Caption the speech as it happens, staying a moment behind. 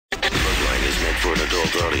for an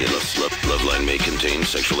adult audience. Loveline may contain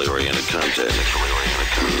sexually oriented content.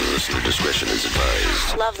 Listener discretion is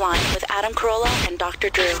advised. Loveline with Adam Carolla and Dr.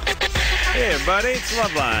 Drew. Hey, everybody, it's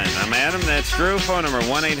Loveline. I'm Adam, that's Drew. Phone number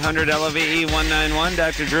 1-800-LOVE-191.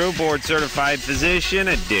 Dr. Drew, board-certified physician,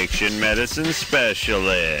 addiction medicine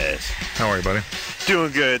specialist. How are you, buddy?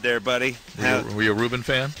 Doing good there, buddy. Were you a Reuben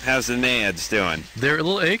fan? How's the nads doing? They're a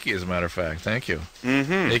little achy, as a matter of fact. Thank you.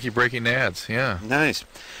 Mm-hmm. Achy, breaky nads, yeah. Nice.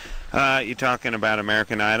 You talking about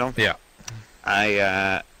American Idol? Yeah.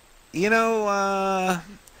 I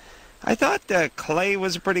thought Clay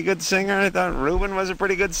was a pretty good singer. I thought Reuben was a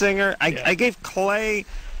pretty good singer. I gave Clay...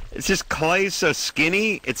 It's just Clay's so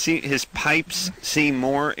skinny. His pipes seem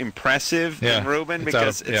more impressive than Reuben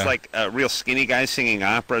because it's like a real skinny guy singing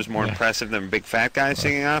opera is more impressive than a big fat guy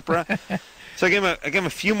singing opera. So I gave him a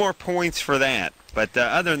few more points for that. But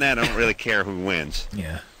other than that, I don't really care who wins.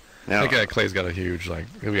 Yeah. No. I think Clay's got a huge,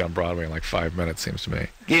 he'll be on Broadway in 5 minutes, seems to me.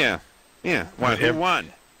 Yeah. Who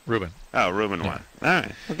won? Reuben. Oh, Reuben won. All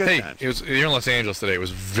right. Well, good times. You're in Los Angeles today. It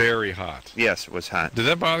was very hot. Yes, it was hot. Did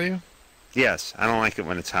that bother you? Yes, I don't like it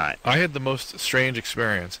when it's hot. I had the most strange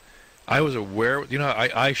experience. I was aware,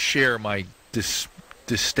 I share my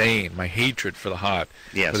disdain, my hatred for the hot,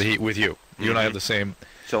 for the heat with you. You and I have the same.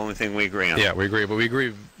 It's the only thing we agree on. Yeah, we agree, but we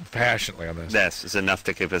agree passionately on this. This is enough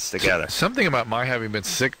to keep us together. Something about my having been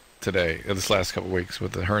sick today, this last couple of weeks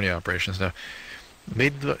with the hernia operations now,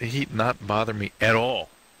 made the heat not bother me at all.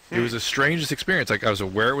 It was the strangest experience. I was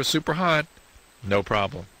aware it was super hot, no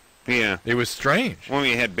problem. Yeah. It was strange. When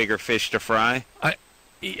we had bigger fish to fry?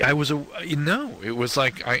 It was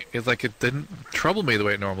like it didn't trouble me the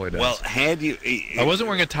way it normally does. Well, had you... I wasn't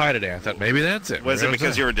wearing a tie today. I thought maybe that's it. Was it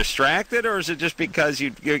because you were distracted, or is it just because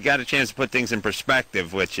you got a chance to put things in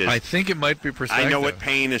perspective, which is... I think it might be perspective. I know what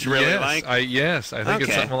pain is really like? I think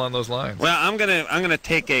it's something along those lines. Well, I'm gonna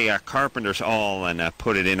take a carpenter's awl and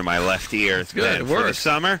put it into my left ear. That's good. It works. For the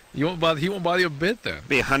summer. He won't bother you a bit then. It'll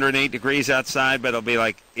be 108 degrees outside, but it'll be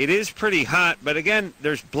it is pretty hot. But again,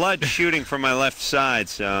 there's blood shooting from my left side,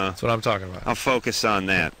 so... That's what I'm talking about. I'll focus on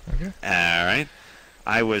that. Okay. All right.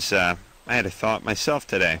 I had a thought myself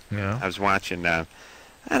today. Yeah. I was watching, I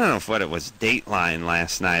don't know what it was, Dateline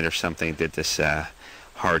last night or something, did this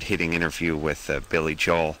hard-hitting interview with Billy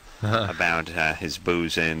Joel about his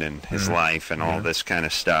boozing and his life and all this kind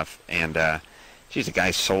of stuff. And, the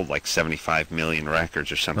guy sold 75 million records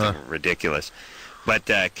or something ridiculous. But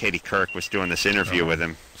Katie Couric was doing this interview with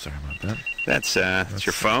him. Sorry about that. That's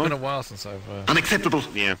your phone? It's been a while since I've... Unacceptable.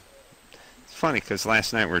 Yeah. It's funny because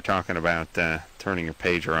last night we were talking about turning your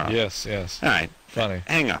pager off. Yes. All right. Funny.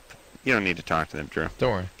 Hang up. You don't need to talk to them, Drew.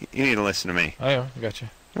 Don't worry. You need to listen to me. I got you.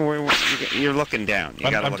 You're looking down.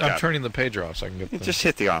 You got to look up. I'm turning the pager off so I can get Just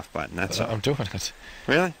hit the off button. That's all. I'm doing it.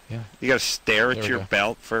 Really? Yeah. You got to stare at There we your go.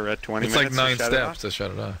 belt for 20 It's minutes. like 9 to shut steps to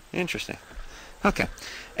shut it off. Interesting. Okay.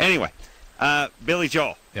 Anyway, Billy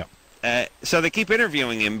Joel. Yeah. So they keep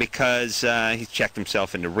interviewing him because he's checked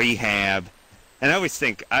himself into rehab, and I always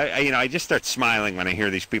think I just start smiling when I hear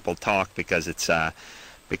these people talk because I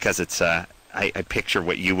picture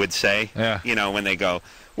what you would say. Yeah. When they go,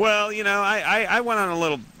 well, I went on a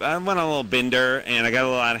little bender and I got a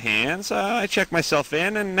little out of hand, so I checked myself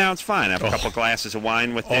in and now it's fine. I have a couple glasses of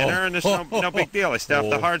wine with dinner and there's no big deal. I stay off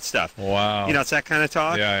the hard stuff. Wow. It's that kind of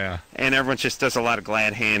talk. Yeah. And everyone just does a lot of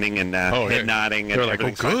glad handing and head nodding. They're and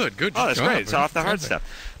like, good. Oh, that's great. It's off the hard stuff.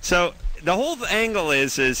 So the whole angle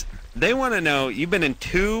is they want to know, you've been in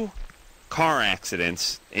 2 car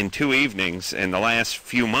accidents in 2 evenings in the last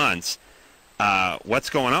few months. What's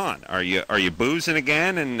going on? Are you boozing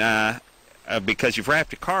again? And because you've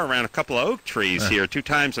wrapped your car around a couple of oak trees here 2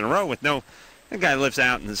 times in a row with the guy lives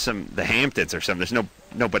out in the Hamptons or something. There's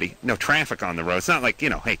no traffic on the road. It's not like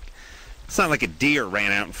it's not like a deer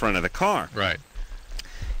ran out in front of the car. Right.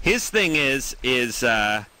 His thing is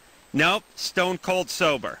nope, stone cold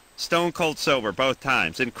sober. Stone cold sober both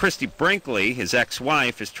times. And Christy Brinkley, his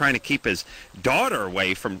ex-wife, is trying to keep his daughter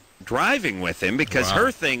away from driving with him because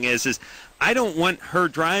her thing is I don't want her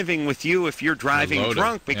driving with you if you're driving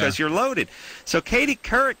drunk because you're loaded. So Katie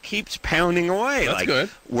Couric keeps pounding away. That's good.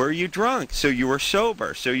 Were you drunk? So you were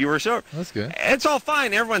sober. That's good. It's all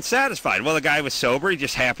fine. Everyone's satisfied. Well, the guy was sober. He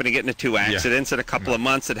just happened to get into 2 accidents in a couple of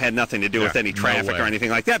months that had nothing to do with any traffic or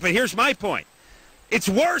anything like that. But here's my point. It's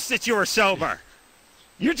worse that you were sober.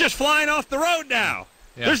 You're just flying off the road now.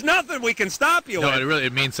 Yeah. There's nothing we can stop you with. No,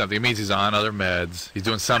 it means something. It means he's on other meds. He's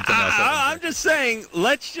doing something else. I'm just saying,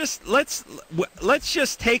 let's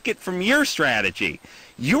just take it from your strategy.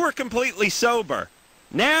 You were completely sober.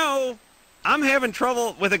 Now I'm having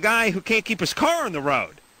trouble with a guy who can't keep his car on the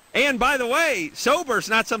road. And by the way, sober is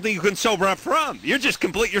not something you can sober up from. You're just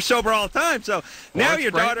you're sober all the time. So now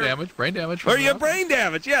your daughter... Brain damage. Or you have brain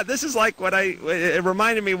damage. Yeah, this is like it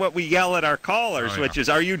reminded me what we yell at our callers, which is,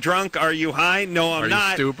 are you drunk? Are you high? No, I'm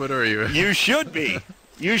not. Are you stupid or are you... You should be.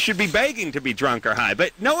 You should be begging to be drunk or high.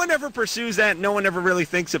 But no one ever pursues that. No one ever really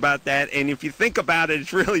thinks about that. And if you think about it,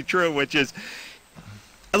 it's really true, which is...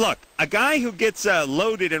 Look, a guy who gets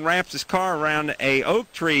loaded and wraps his car around a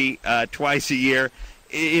oak tree twice a year,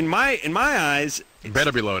 in my eyes,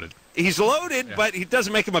 better be loaded. He's loaded, but he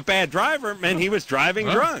doesn't make him a bad driver, and he was driving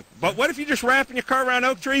drunk. But what if you're just wrapping your car around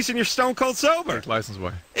oak trees and you're stone cold sober? Take license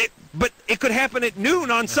away. But it could happen at noon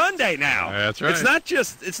on Sunday now. That's right.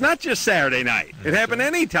 It's not just Saturday night. It happened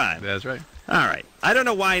anytime. That's right. All right. I don't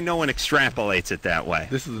know why no one extrapolates it that way.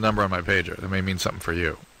 This is the number on my pager. That may mean something for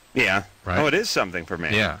you. Yeah. Right? Oh, it is something for me.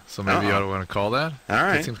 Yeah. So maybe you ought to want to call that. All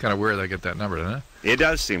right. It seems kind of weird that I get that number, doesn't it? It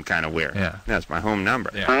does seem kind of weird. Yeah. That's my home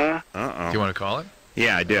number. Yeah. Uh-oh. Do you want to call it?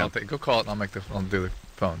 Yeah, I do. Go call it, and I'll do the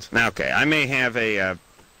phones. Okay. I may have a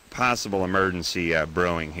possible emergency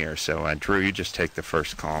brewing here, so Drew, you just take the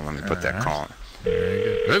first call. Let me put that call on. Very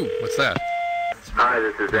good. Ooh, what's that? Hi,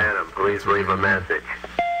 this is Adam. Please leave a message.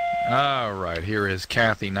 All right. Here is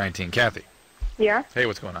Kathy, 19. Kathy. Yeah? Hey,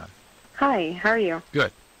 what's going on? Hi, how are you?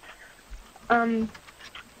 Good.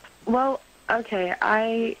 Well, okay,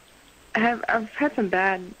 I've had some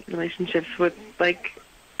bad relationships with, like,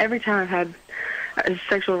 every time I've had a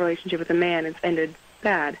sexual relationship with a man, it's ended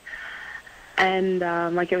bad. And,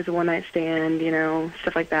 like, it was a one-night stand,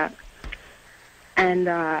 stuff like that. And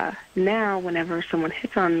now, whenever someone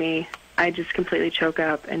hits on me, I just completely choke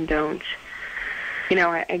up and don't,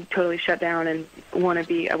 I totally shut down and want to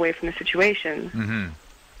be away from the situation. Mm-hmm.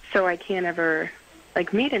 So I can't ever,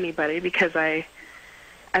 like, meet anybody because I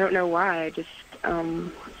don't know why. I just,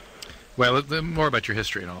 Well, more about your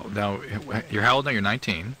history and all. Now, you're how old now? You're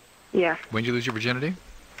 19? Yeah. When did you lose your virginity?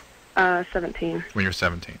 17. When you were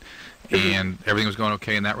 17. Mm-hmm. And everything was going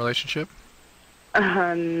okay in that relationship?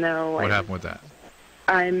 No. What happened with that?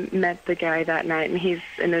 I met the guy that night, and he's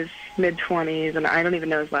in his mid-20s, and I don't even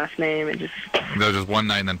know his last name. It just... There was just one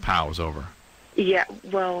night, and then pow, it was over. Yeah,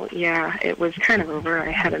 well, yeah, it was kind of over. I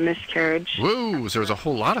had a miscarriage. Woo! So there was a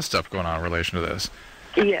whole lot of stuff going on in relation to this.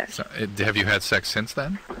 Yes. So, have you had sex since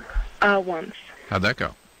then? Once. How'd that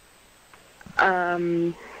go?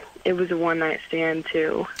 It was a one-night stand,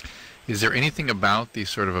 too. Is there anything about these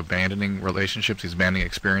sort of abandoning relationships, these abandoning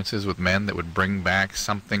experiences with men that would bring back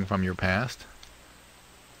something from your past?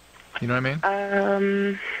 You know what I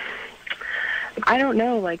mean? I don't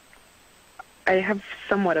know, like, I have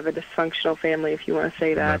somewhat of a dysfunctional family, if you want to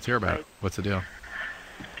say that. Let's hear about it. What's the deal?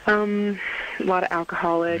 A lot of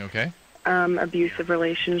alcoholic. You okay? Abusive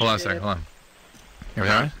relationships. Hold on a second, hold on.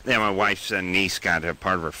 Everything all right? Yeah, my wife's niece got a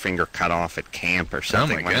part of her finger cut off at camp or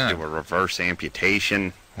something. Oh, my God. Went to a reverse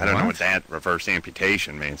amputation. I don't know what that reverse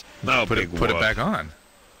amputation means. Oh, put it back on.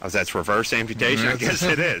 Oh, that's reverse amputation? I guess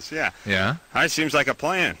it is, yeah. Yeah? It seems like a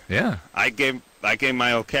plan. Yeah. I gave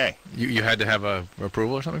my okay. You had to have a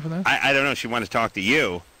approval or something for that? I don't know. She wanted to talk to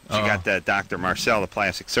you. She got Dr. Marcel, the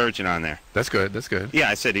plastic surgeon, on there. That's good. That's good. Yeah,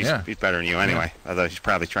 I said he's better than you anyway. Yeah. Although he's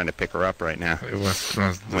probably trying to pick her up right now. Want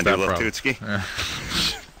to do a little tootski? Yeah.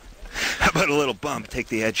 How about a little bump? Take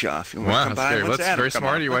the edge off. You want wow, to come by? That's Adam very come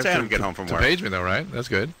smart. on? You Let's went Adam get home from work. To page me, though, right? That's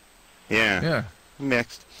good. Yeah. Yeah.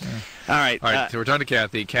 Mixed. Yeah. All right. All right, so we're talking to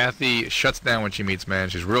Kathy. Kathy shuts down when she meets men.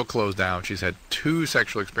 She's real closed down. She's had 2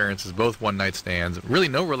 sexual experiences, both one-night stands. Really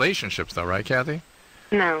no relationships, though, right, Kathy?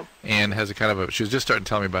 No. And has a kind of a... She was just starting to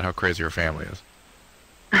tell me about how crazy her family is.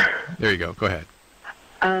 There you go. Go ahead.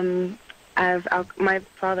 My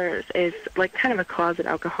father is like kind of a closet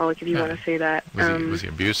alcoholic, if you want to say that. Was he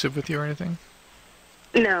abusive with you or anything?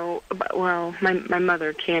 No, but, well, my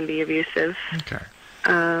mother can be abusive. Okay.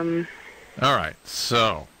 All right,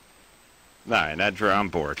 so... All right, that drew on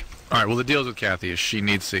board. All right, well, the deal with Kathy is she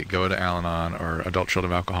needs to go to Al-Anon or Adult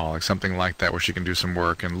Children of Alcoholics, something like that, where she can do some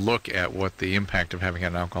work and look at what the impact of having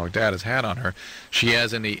had an alcoholic dad has had on her. She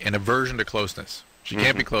has an aversion to closeness. She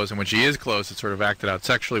can't be close, and when she is close, it's sort of acted out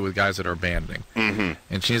sexually with guys that are abandoning. Mm-hmm.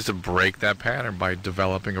 And she needs to break that pattern by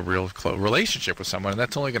developing a real relationship with someone, and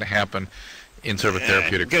that's only going to happen in sort of a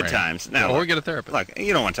therapeutic good frame. times. Now, or get a therapist. Look,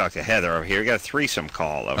 you don't want to talk to Heather over here. You got a threesome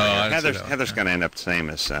call over here. Heather's going to end up the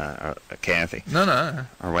same as Kathy. No.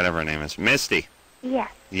 Or whatever her name is. Misty.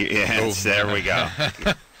 Yes. Yes, there we go.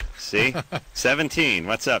 See? 17.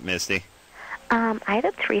 What's up, Misty? I had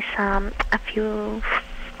a threesome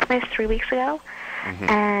almost 3 weeks ago,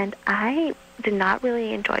 and I did not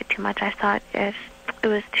really enjoy it too much. I thought it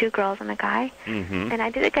was 2 girls and a guy, and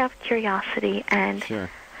I did it out of curiosity, and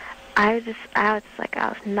I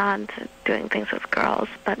was not into doing things with girls,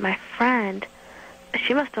 but my friend,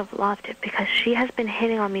 she must have loved it because she has been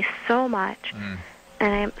hitting on me so much,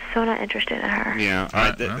 and I'm so not interested in her. Yeah.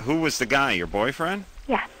 Who was the guy? Your boyfriend?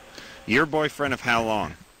 Yeah. Your boyfriend of how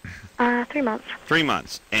long? 3 months. 3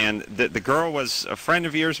 months. And the girl was a friend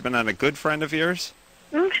of yours, but not a good friend of yours?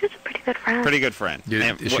 She's a pretty good friend. Pretty good friend.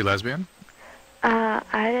 Is she lesbian? I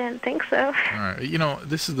didn't think so. All right. You know,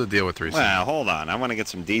 this is the deal with threesomes. Well, hold on. I want to get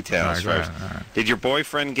some details All right, first. go ahead. All right. Did your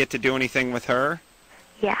boyfriend get to do anything with her?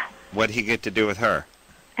 Yeah. What did he get to do with her?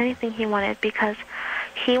 Anything he wanted because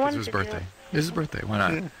he wanted It's his to birthday. do This is his birthday. Why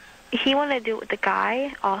not? he wanted to do it with the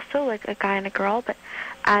guy also, like a guy and a girl, but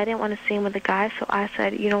I didn't want to see him with the guy, so I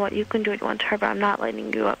said, you know what, you can do what you want to her, but I'm not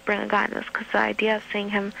letting you bring a guy in this, because the idea of seeing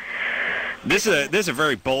him... This is a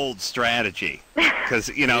very bold strategy, because,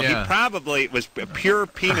 you know, he probably was a pure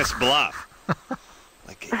penis bluff.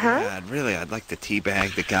 Like, yeah, I'd like to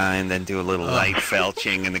teabag the guy and then do a little light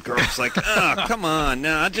felching, and the girl's like, oh, come on,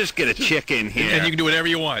 no, I'll just get a chick in here. And you can do whatever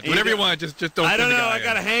you want. Whatever you want, just don't. I don't send the know, guy I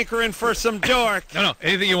got a in. hankering for some dork. No,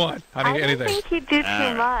 anything you want, honey, I anything. didn't think he'd do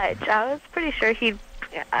too much. I was pretty sure he'd,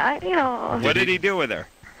 you know... What did he do with her?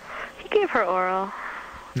 He gave her oral.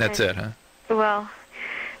 That's it, huh? Well,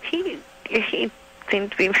 he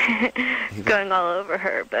seemed to be going all over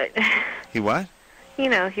her, but... He what? You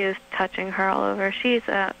know, he was touching her all over. She's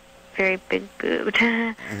a very big boobed.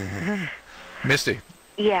 Misty,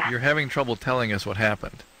 Yeah. you're having trouble telling us what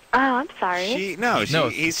happened. Oh, I'm sorry.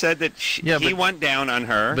 He said that he went down on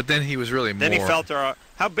her. But then he was really Then more... he felt her.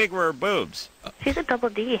 How big were her boobs? She's a double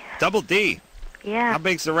D. Double D. Yeah. How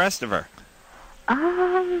big's the rest of her?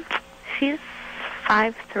 She's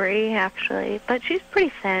 5'3", actually, but she's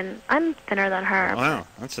pretty thin. I'm thinner than her. Wow,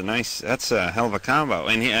 that's a hell of a combo.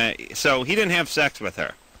 And so he didn't have sex with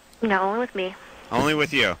her? No, only with me. Only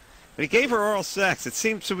with you. But he gave her oral sex. It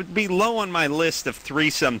seems to be low on my list of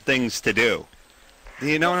threesome things to do. Do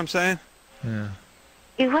you know what I'm saying? Yeah.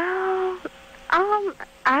 Well,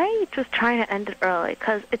 I was trying to end it early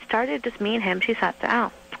because it started just me and him. She sat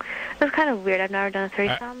down. It was kind of weird. I've never done a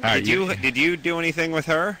threesome. Did you do anything with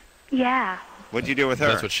her? Yeah. What'd you do with her?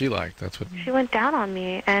 That's what she liked. That's what... She went down on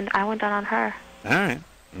me, and I went down on her. All right.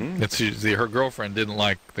 Her girlfriend didn't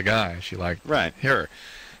like the guy. She liked her.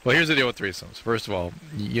 Well, here's the deal with threesomes. First of all,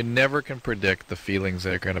 you never can predict the feelings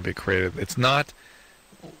that are going to be created. It's not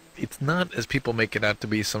as people make it out to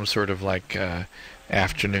be some sort of like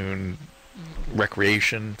afternoon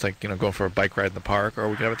recreation. It's like, going for a bike ride in the park, or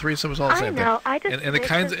we can have a threesome. It's all the same thing. I know. I just and the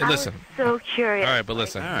kinds of listen. I was so curious. All right, but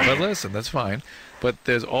listen, that's fine. But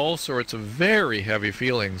there's all sorts of very heavy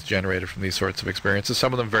feelings generated from these sorts of experiences.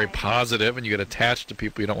 Some of them very positive, and you get attached to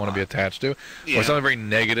people you don't want to be attached to. Or some are very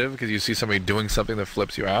negative because you see somebody doing something that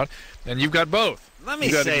flips you out. And you've got both. Let me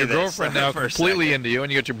you got say your this girlfriend now for a completely second. into you,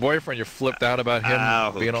 and you got your boyfriend. You're flipped out about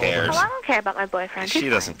him being all cares? over. Well, I don't care about my boyfriend. She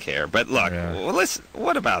doesn't care. But look, well, listen,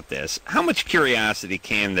 what about this? How much curiosity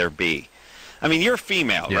can there be? I mean, you're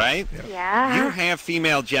female, right? Yeah. You have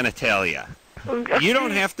female genitalia. You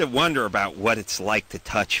don't have to wonder about what it's like to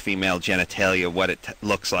touch female genitalia, what it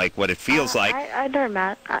looks like, what it feels like. I never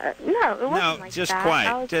met. No, it wasn't like just that.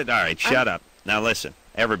 quiet. All right, shut up. Now listen,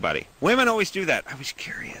 everybody. Women always do that. I was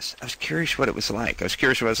curious. I was curious what it was like.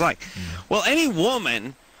 Well, any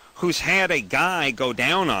woman who's had a guy go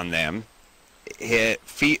down on them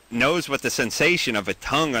knows what the sensation of a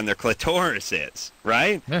tongue on their clitoris is,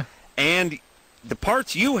 right? Yeah. And the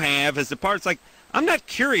parts you have is the parts like, I'm not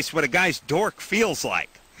curious what a guy's dork feels like.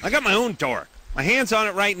 I got my own dork. My hand's on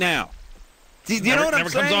it right now. Do you know what I'm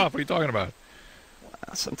saying? Never comes off. What are you talking about?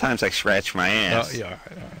 Well, sometimes I scratch my ass. Yeah.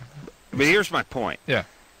 But here's my point. Yeah.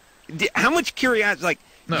 How much curiosity,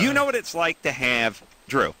 you know what it's like to have,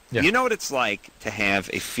 Drew, Yeah. you know what it's like to have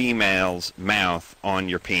a female's mouth on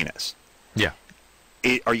your penis. Yeah.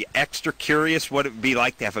 Are you extra curious what it would be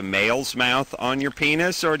like to have a male's mouth on your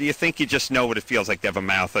penis, or do you think you just know what it feels like to have a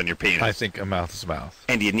mouth on your penis? I think a mouth is a mouth.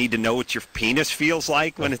 And do you need to know what your penis feels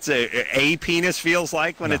like when it's a penis feels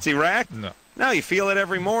like when it's erect? No. No, you feel it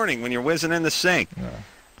every morning when you're whizzing in the sink. No.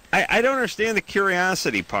 I don't understand the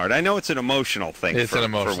curiosity part. I know it's an emotional thing It's for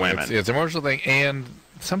It's women. an emotional thing, and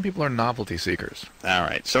some people are novelty seekers. All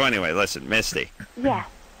right. So anyway, listen, Misty. Yeah.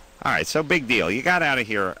 All right. So big deal. You got out of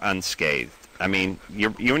here unscathed. I mean,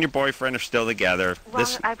 you and your boyfriend are still together. Well,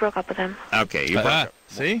 I broke up with him. Okay. You broke up.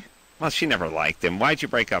 See? Well, she never liked him. Why'd you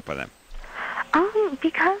break up with him?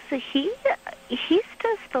 Because he's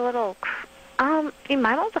just a little. My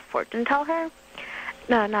mom's a fortune teller.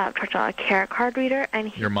 No, not a fortune teller, a tarot card reader,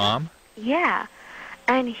 and Your mom? Yeah,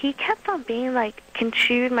 and he kept on being like, "Can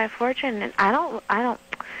choose my fortune," and I don't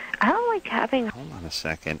like having. Hold on a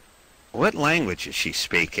second. What language is she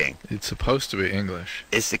speaking? It's supposed to be English.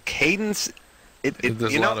 Is the cadence?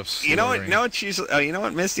 There's a lot of slurring. You know what she's. You know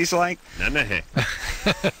what Misty's like?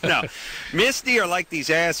 No, Misty are like these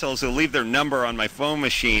assholes who leave their number on my phone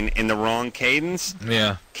machine in the wrong cadence.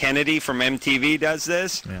 Yeah. Kennedy from MTV does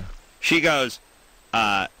this. Yeah. She goes.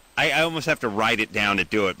 I almost have to write it down to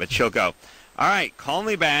do it, but she'll go. All right, call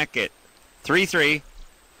me back at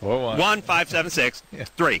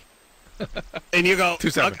 331-576-3. And you go,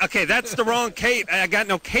 27. okay, that's the wrong cadence. I got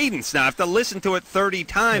no cadence now. I have to listen to it 30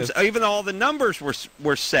 times. Yes. Even though all the numbers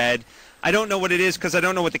were said, I don't know what it is because I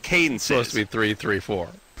don't know what the cadence It's supposed is. to be 334.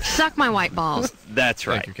 Suck my white balls. That's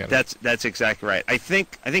right. Thank you, Kennedy. That's exactly right. I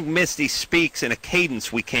think Misty speaks in a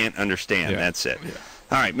cadence we can't understand. Yeah. That's it. Yeah.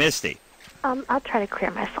 All right, Misty. I'll try to clear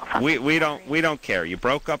myself up. We don't care. You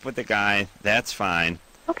broke up with the guy. That's fine.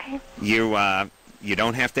 Okay. You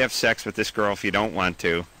don't have to have sex with this girl if you don't want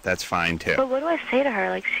to. That's fine too. But what do I say to her?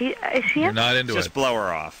 Like, is she? You're not into Just it. blow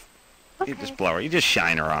her off. Okay. You just blow her. You just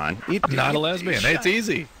shine her on. I'm not a lesbian. Hey, it's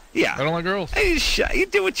easy. Yeah. I don't like girls. Hey, you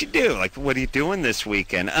do what you do. Like, what are you doing this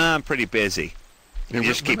weekend? I'm pretty busy. You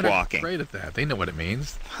just keep Women are walking. Great at that. They know what it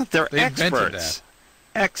means. They're They invented experts.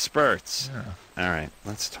 Experts. Yeah. All right.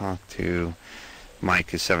 Let's talk to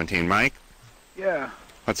Mike, who's 17. Mike, Yeah.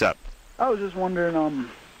 what's up? I was just wondering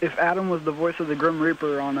if Adam was the voice of the Grim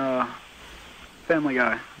Reaper on Family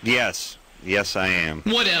Guy. Yes. Yes, I am.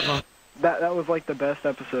 Whatever. That was like the best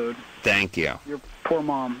episode. Thank you. Your poor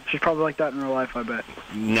mom. She's probably like that in real life, I bet.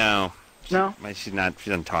 No. No? She's not. She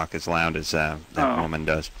doesn't talk as loud as that Oh. woman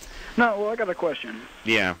does. No, well, I got a question.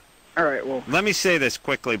 Yeah. All right, well, Let me say this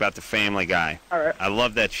quickly about the Family Guy. all right. I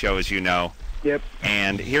love that show, as you know. Yep.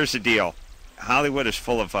 And here's the deal. Hollywood is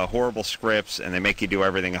full of horrible scripts, and they make you do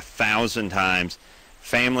everything 1,000 times.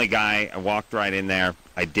 Family Guy, I walked right in there.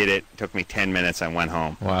 I did it. It took me 10 minutes. I went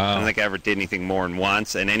home. I Wow. don't think I ever did anything more than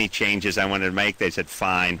once. And any changes I wanted to make, they said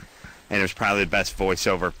fine. And it was probably the best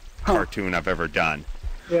voiceover cartoon I've ever done.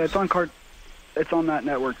 Yeah, it's on It's on that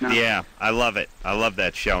network now. Yeah, I love it. I love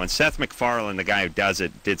that show. And Seth MacFarlane, the guy who does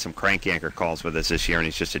it, did some Crank Anchor calls with us this year, and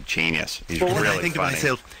he's just a genius. He's Well, when really I think funny. to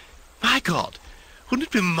myself, my God, wouldn't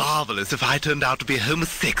it be marvelous if I turned out to be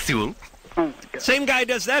homosexual? Oh, my God. Same guy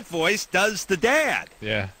does that voice, does the dad.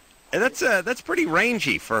 Yeah. And that's pretty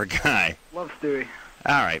rangy for a guy. Love Stewie.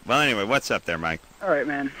 All right. Well, anyway, what's up there, Mike? All right,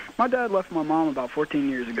 man. My dad left my mom about 14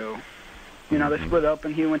 years ago. You know, they split up,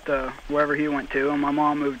 and he went to wherever he went to, and my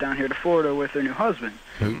mom moved down here to Florida with her new husband.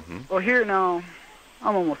 Mm-hmm. Well, here now,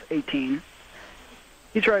 I'm almost 18.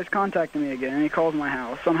 He tries contacting me again, and he calls my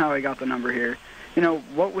house. Somehow he got the number here. You know,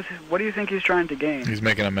 what do you think he's trying to gain? He's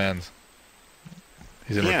making amends.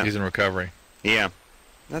 He's in recovery. Yeah.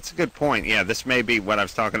 That's a good point. Yeah, this may be what I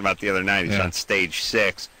was talking about the other night. He's Yeah. on stage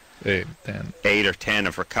 6. 8, 10. 8 or 10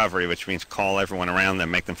 of recovery, which means call everyone around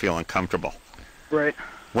them, make them feel uncomfortable. Right.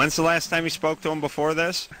 When's the last time you spoke to him before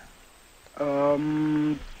this?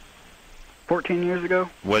 14 years ago.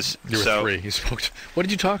 You were 3. You spoke to, what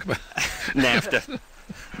did you talk about? NAFTA.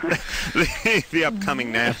 the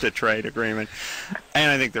upcoming NAFTA trade agreement.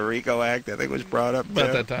 And I think the RICO Act, I think, was brought up, About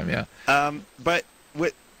too. that time, yeah. But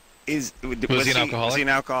was he an alcoholic? Was he an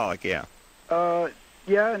alcoholic, yeah.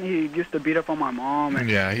 Yeah, and he used to beat up on my mom. And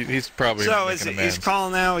Yeah, he's probably So making he's amends.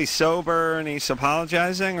 calling now, he's sober, and he's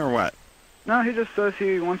apologizing, or what? No, he just says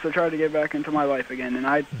he wants to try to get back into my life again, and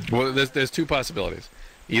I... Well, there's 2 possibilities.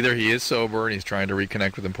 Either he is sober and he's trying to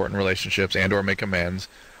reconnect with important relationships and or make amends,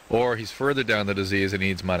 or he's further down the disease and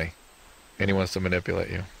needs money, and he wants to manipulate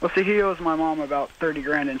you. Well, see, he owes my mom about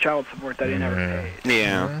 $30,000 in child support that he never Yeah. paid.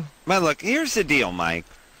 Yeah. But look, here's the deal, Mike.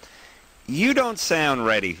 You don't sound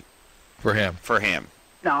ready For him. for him.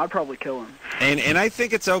 No, I'd probably kill him. And I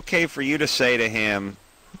think it's okay for you to say to him,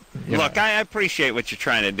 look, I appreciate what you're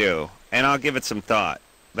trying to do, and I'll give it some thought,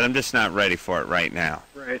 but I'm just not ready for it right now.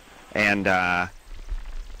 Right. And why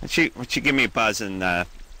don't you give me a buzz in a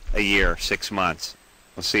year, 6 months.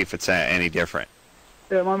 We'll see if it's any different.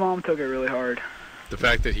 Yeah, my mom took it really hard. The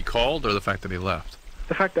fact that he called or the fact that he left?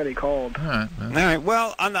 The fact that he called. All right. All right.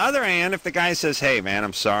 Well, on the other hand, if the guy says, hey, man,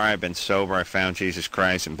 I'm sorry, I've been sober, I found Jesus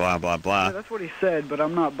Christ, and blah, blah, Yeah, blah. that's what he said, but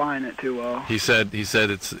I'm not buying it too well. He said he's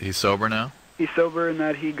sober now? He's sober and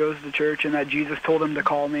that he goes to church and that Jesus told him to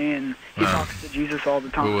call me, and he talks to Jesus all the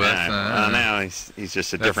time. Ooh, that's, Well, now he's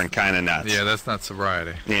just a different kind of nuts. Yeah, that's not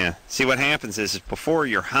sobriety. Yeah. See, what happens is before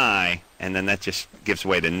you're high, and then that just gives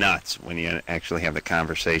way to nuts when you actually have the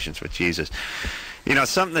conversations with Jesus. You know,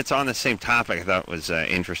 something that's on the same topic I thought was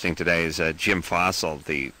interesting today is Jim Fossil,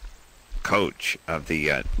 the coach of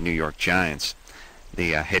the New York Giants.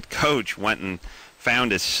 The head coach went and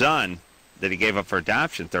found his son that he gave up for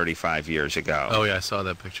adoption 35 years ago. Oh, yeah, I saw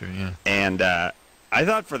that picture, yeah. And I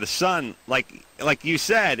thought for the son, like you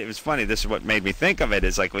said, it was funny. This is what made me think of it.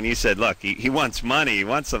 Is like when you said, look, he wants money. He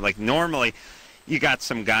wants some. Like normally, you got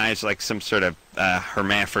some guys like some sort of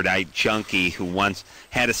hermaphrodite junkie who once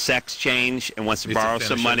had a sex change and wants to borrow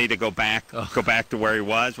some money to go back to where he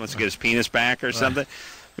was, wants to get his penis back or something.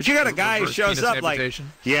 But you got a guy who shows up like,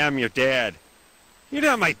 yeah, I'm your dad. You're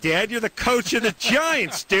not my dad. You're the coach of the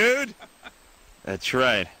Giants, dude. That's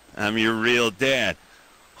right. I'm your real dad.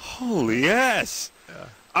 Holy yes.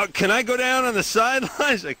 Can I go down on the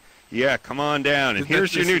sidelines? Like, yeah, come on down. And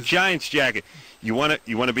here's your new Giants jacket. You want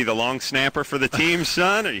to be the long snapper for the team,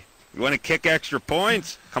 son? Or you want to kick extra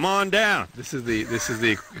points? Come on down. This is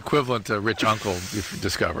the equivalent to rich uncle you've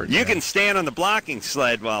discovered. You can stand on the blocking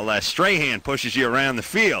sled while Strahan pushes you around the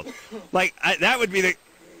field. Like that would be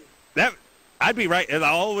I'd be right.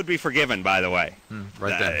 All would be forgiven, by the way.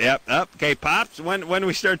 Right then. Yep. Okay, Pops, when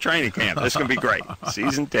we start training camp, this is going to be great.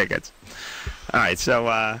 Season tickets. All right, so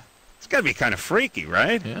it's got to be kind of freaky,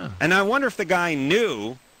 right? Yeah. And I wonder if the guy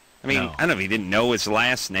knew. I mean, No. I don't know if he didn't know his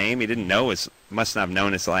last name. He must not have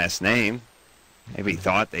known his last name. Maybe he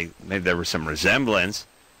thought maybe there was some resemblance.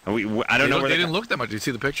 I don't know where they didn't look that much. Did you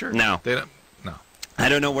see the picture? No. They don't. No. I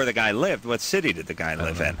don't know where the guy lived. What city did the guy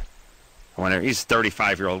live in? I wonder. He's a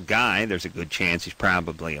 35-year-old guy. There's a good chance he's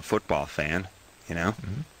probably a football fan. You know,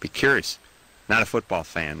 Be curious. Not a football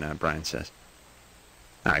fan, Brian says.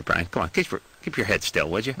 All right, Brian, come on, keep your head still,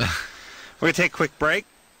 would you? We're gonna take a quick break.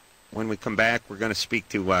 When we come back, we're gonna speak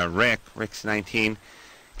to Rick. Rick's 19.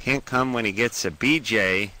 Can't come when he gets a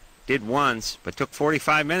BJ. Did once, but took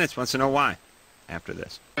 45 minutes. Wants to know why. After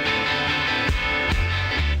this.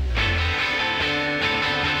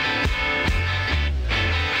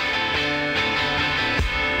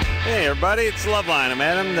 Hey, everybody, it's Loveline. I'm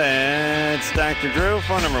Adam. That's Dr. Drew.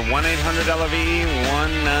 Phone number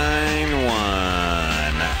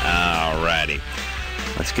 1-800-LOVE-191. All righty.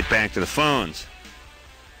 Let's get back to the phones.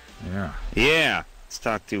 Yeah. Yeah. Let's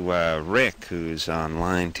talk to Rick, who's on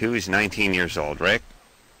line 2. He's 19 years old. Rick?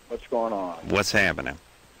 What's going on? What's happening?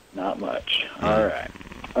 Not much. All right.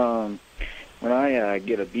 When I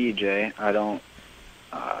get a BJ, I don't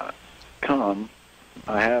come.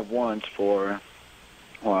 I have once for...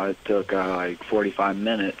 Well, it took like 45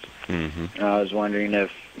 minutes. Mm-hmm. And I was wondering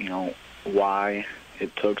if, why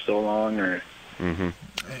it took so long or... Mm-hmm.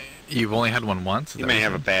 You've only had one once? You may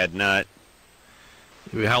have a bad nut.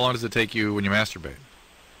 How long does it take you when you masturbate?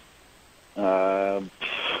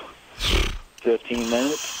 15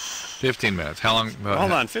 minute. 15 minutes. How long?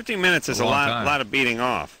 Hold on. 15 minutes is a lot of beating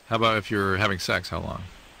off. How about if you're having sex? How long?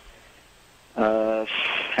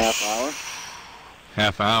 Half hour.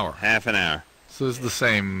 Half hour. Half an hour. So it's the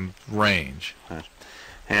same range.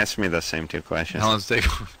 Ask me those same two questions. How long does it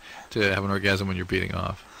take to have an orgasm when you're beating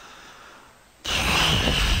off?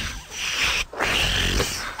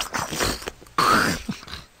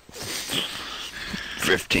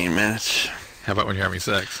 15 minutes. How about when you're having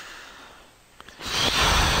sex?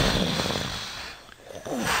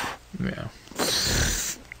 Yeah.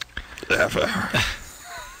 Half hour.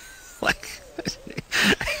 Like,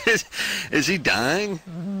 is he dying?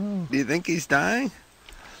 Do you think he's dying?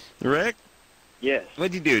 Rick? Yes.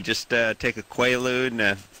 What'd you do? Just take a Quaalude and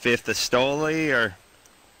a fifth of Stoli, or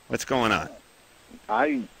what's going on?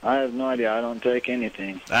 I have no idea. I don't take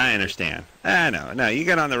anything. I understand. I know. No, you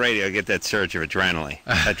get on the radio, get that surge of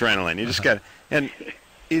adrenaline. You just got, and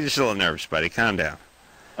you're just a little nervous, buddy. Calm down.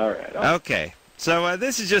 All right. Okay. So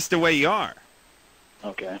this is just the way you are.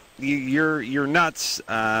 Okay. Your nuts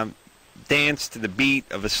dance to the beat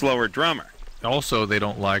of a slower drummer. Also, they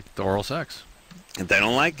don't like the oral sex. And they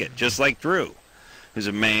don't like it, just like Drew, who's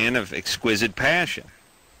a man of exquisite passion.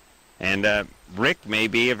 And Rick may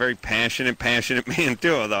be a very passionate man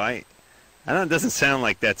too, although I don't know, it doesn't sound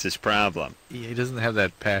like that's his problem. Yeah, he doesn't have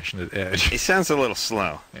that passionate edge. He sounds a little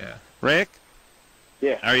slow. Yeah. Rick?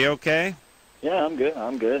 Yeah. Are you okay? Yeah, I'm good.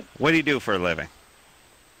 I'm good. What do you do for a living?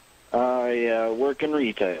 I work in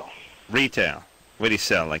retail. Retail. What do you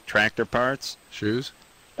sell, like tractor parts? Shoes?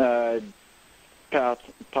 Pots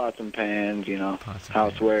and pans,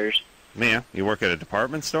 housewares. Yeah. You work at a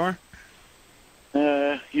department store?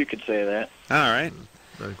 You could say that. All right.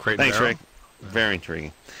 Thanks, Rick. Very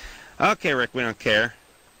intriguing. Okay, Rick, we don't care.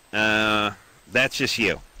 That's just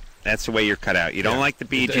you. That's the way you're cut out. You don't like the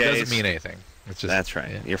BJs. It doesn't mean anything. It's just, that's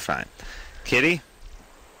right. Yeah. You're fine. Kitty?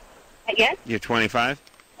 Yes? You're 25?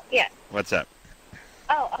 Yes. What's up?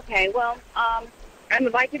 Oh, okay. Well, I'm a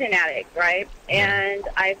Vicodin addict, right? And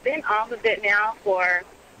I've been off of it now for,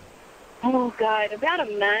 about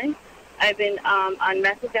a month. I've been on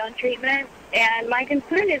methadone treatment, and my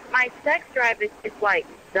concern is my sex drive is like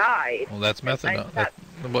died. Well, that's methadone.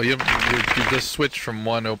 Well, you just switched from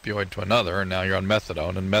one opioid to another, and now you're on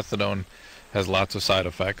methadone, and methadone has lots of side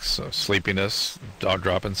effects: sleepiness, dog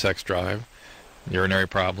dropping, sex drive, urinary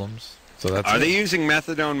problems. So that's. Are they using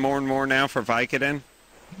methadone more and more now for Vicodin?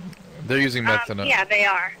 They're using methadone. Yeah, they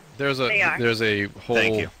are. There's a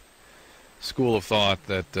whole school of thought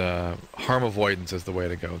that harm avoidance is the way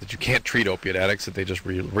to go. That you can't treat opiate addicts; that they just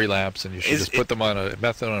relapse, and you should just put them on a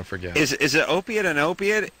methadone and forget. Is an opiate an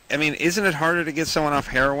opiate? I mean, isn't it harder to get someone off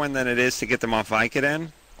heroin than it is to get them off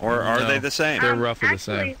Vicodin? Or are they the same? They're roughly the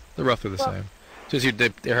same. They're roughly the same. Just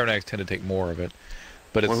heroin addicts tend to take more of it.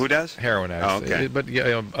 But it's who does? Heroin addicts. Oh, okay. But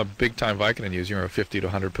a big-time Vicodin user, a 50 to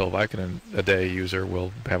 100 pill Vicodin a day user,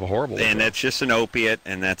 will have a horrible. And that's just an opiate,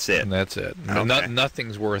 and that's it. And that's it. Okay.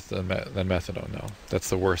 Nothing's worse than methadone, no. That's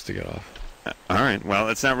the worst to get off. All right. Well,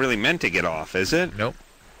 it's not really meant to get off, is it? Nope.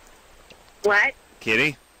 What?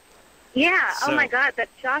 Kitty? Yeah. So- Oh my God,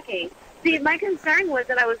 that's shocking. See, my concern was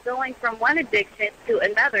that I was going from one addiction to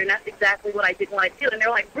another, and that's exactly what I didn't want to do. And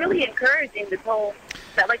they're like really encouraging this whole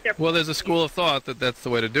that like they're. Well, there's a school of thought that that's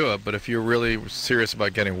the way to do it. But if you're really serious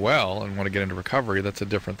about getting well and want to get into recovery, that's a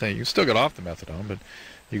different thing. You can still get off the methadone, but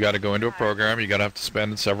you got to go into a program. You got to have to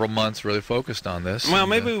spend several months really focused on this. Well,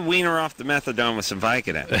 maybe we wean her off the methadone with some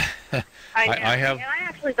Vicodin. I know. I have. And I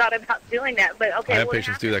actually thought about doing that, but okay. I have what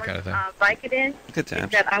patients do that kind of thing. Vicodin. Good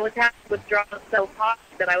times. That I was having withdrawals so hard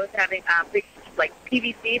that I was having big, like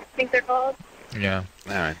PVC, I think they're called. Yeah.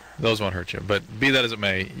 All right. Those won't hurt you. But be that as it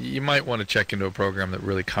may, you might want to check into a program that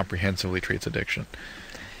really comprehensively treats addiction.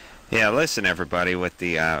 Yeah, listen, everybody, with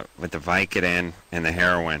the Vicodin and the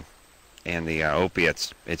heroin and the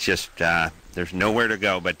opiates, it's just there's nowhere to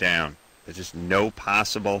go but down. There's just no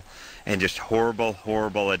possible and just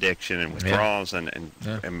horrible addiction and withdrawals and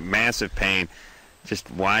massive pain.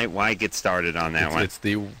 Just why get started on that one? It's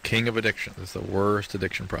the king of addiction. It's the worst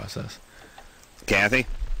addiction process. Kathy?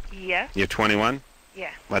 Yes. You're 21?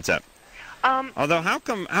 Yeah. What's up? Although, how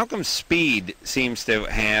come speed seems to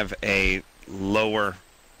have a lower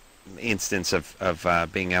instance of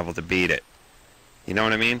being able to beat it? You know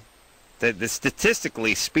what I mean? The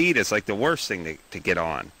statistically, speed is like the worst thing to get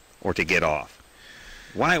on or to get off.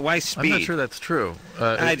 Why speed? I'm not sure that's true.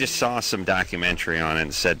 I just saw some documentary on it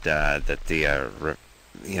and said that the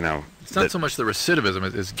it's not so much the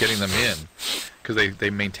recidivism as getting them in, because they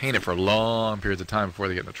maintain it for long periods of time before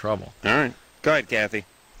they get into trouble. All right, go ahead, Kathy.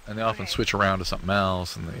 And they often switch around to something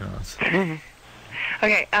else, and it's.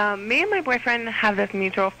 Okay, me and my boyfriend have this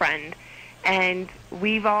mutual friend, and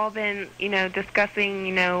we've all been,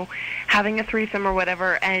 discussing, having a threesome or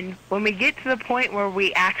whatever, and when we get to the point where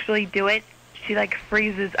we actually do it, she,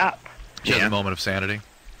 freezes up. She has a moment of sanity.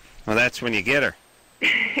 Well, that's when you get her.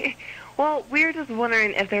 Well, we were just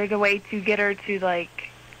wondering if there's a way to get her to,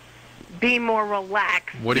 be more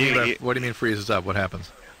relaxed. What do you mean freezes up? What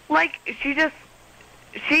happens?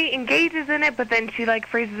 She engages in it, but then she,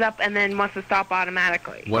 freezes up and then wants to stop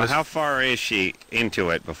automatically. How far is she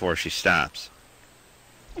into it before she stops?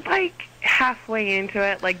 Halfway into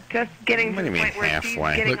it, just getting to the point where she's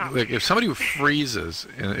getting off. Look, if somebody who freezes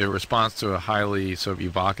in response to a highly sort of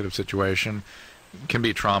evocative situation can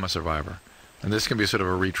be a trauma survivor. And this can be sort of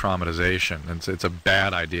a re-traumatization. And it's a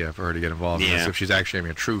bad idea for her to get involved in this if she's actually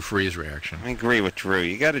having a true freeze reaction. I agree with Drew.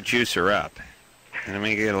 You got to juice her up. And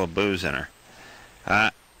maybe get a little booze in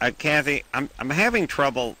her. Kathy, I'm having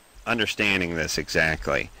trouble understanding this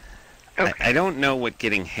exactly. Okay. I don't know what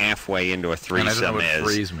getting halfway into a threesome and I don't know what is.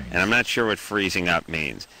 Freeze means. And I'm not sure what freezing up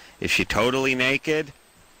means. Is she totally naked?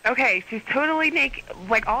 Okay, she's totally naked.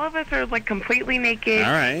 All of us are, completely naked.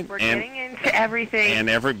 All right. We're getting into everything. And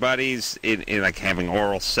everybody's, having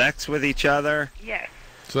oral sex with each other? Yes.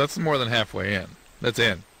 So that's more than halfway in. That's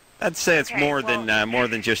in. I'd say it's more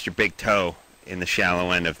than just your big toe in the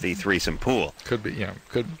shallow end of the threesome pool. Could be,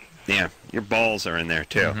 could. Yeah, your balls are in there,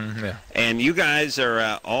 too. Mm-hmm, yeah. And you guys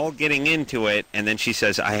are all getting into it, and then she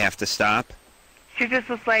says, I have to stop? She just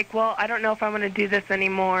was well, I don't know if I want to do this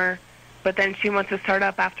anymore, but then she wants to start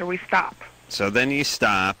up after we stop. So then you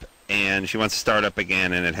stop, and she wants to start up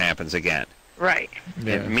again, and it happens again. Right.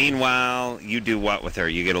 Yeah. And meanwhile, you do what with her?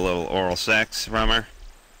 You get a little oral sex from her?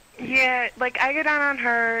 Yeah, I go down on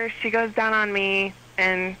her, she goes down on me,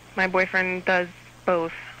 and my boyfriend does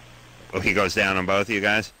both. Oh, he goes down on both of you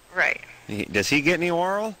guys? Right. Does he get any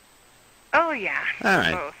oral? Oh, yeah. All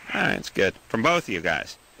right. Both. All right, it's good. From both of you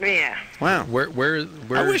guys? Yeah. Wow. Where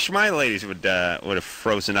I wish my ladies would have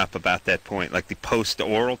frozen up about that point, the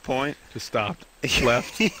post-oral point. Just stopped.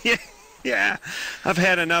 Left. Yeah. I've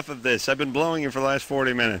had enough of this. I've been blowing you for the last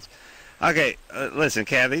 40 minutes. Okay, listen,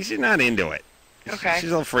 Kathy, she's not into it. Okay. She's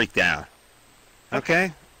a little freaked out.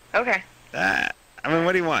 Okay? Okay.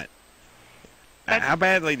 What do you want? How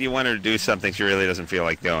badly do you want her to do something she really doesn't feel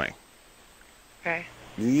like doing? Okay.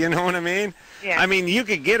 You know what I mean? Yeah. I mean, you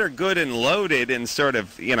could get her good and loaded and sort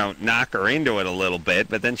of, knock her into it a little bit,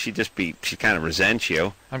 but then she kind of resents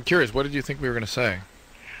you. I'm curious, what did you think we were going to say?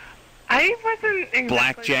 I wasn't exactly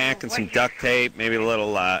Blackjack sure and some duct tape, maybe a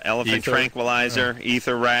little elephant Ether? tranquilizer,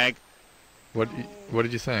 ether rag. What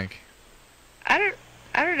did you think? I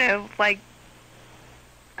don't know. Like,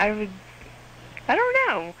 I don't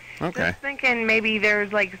know. Okay. Just thinking maybe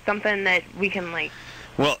there's like something that we can like.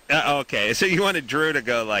 Well, okay. So you wanted Drew to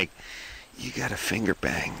go like, you got to finger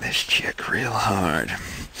bang this chick real hard.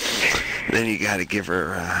 Then you got to give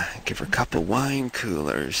her a couple wine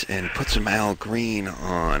coolers and put some Al Green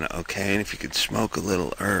on, okay? And if you could smoke a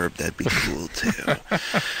little herb, that'd be cool too.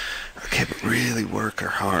 Okay, but really work her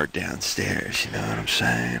hard downstairs, you know what I'm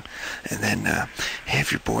saying? And then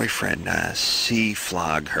have your boyfriend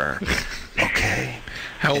flog her, okay?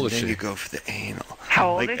 How old is she? And then you go for the anal.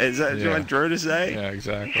 How old is that what you want Drew to say? Yeah,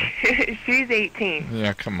 exactly. She's 18.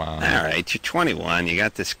 Yeah, come on. All right, you're 21. You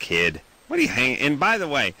got this kid. What are you hanging? And by the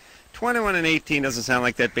way, 21 and 18 doesn't sound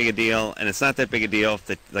like that big a deal, and it's not that big a deal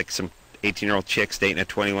if some 18-year-old chick's dating a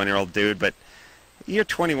 21-year-old dude. But you're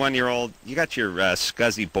 21-year-old. You got your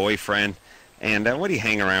scuzzy boyfriend, and what do you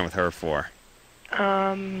hang around with her for?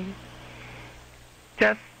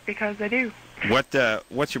 Just because I do. What's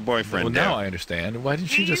your boyfriend Well, do? now I understand. Why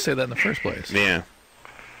didn't she just say that in the first place? Yeah.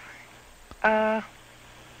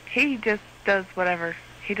 He just does whatever.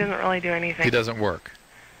 He doesn't really do anything. He doesn't work.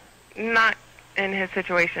 Not in his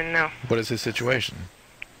situation, no. What is his situation?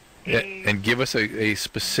 Yeah, and give us a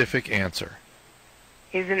specific answer.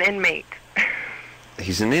 He's an inmate.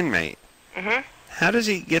 He's an inmate. Mhm. How does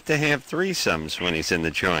he get to have threesomes when he's in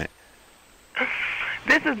the joint?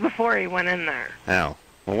 This is before he went in there. Oh.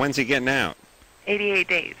 Well, when's he getting out? 88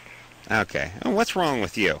 days. Okay. Oh, what's wrong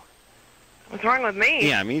with you? What's wrong with me?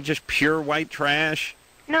 Yeah, I mean, just pure white trash?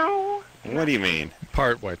 No. What do you mean?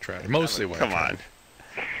 Part white trash. Mostly white trash. Come on.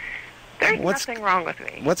 There's nothing wrong with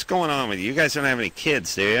me. What's going on with you? You guys don't have any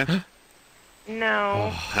kids, do you?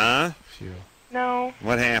 No. Huh? No.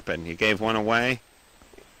 What happened? You gave one away?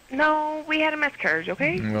 No, we had a miscarriage,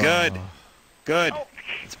 okay? Good. Good.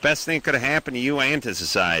 It's the best thing that could have happened to you and to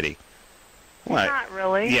society. What? Not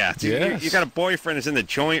really. Yeah. Yes. You got a boyfriend who's in the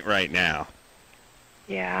joint right now.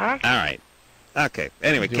 Yeah. All right. Okay.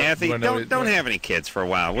 Anyway, Kathy, don't have any kids for a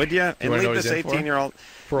while, would you? And leave this 18-year-old.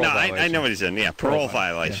 Parole No, violation. I know what he's in. Yeah, parole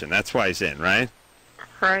violation. Yeah. That's why he's in, right?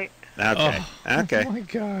 Right. Okay. Okay. Oh my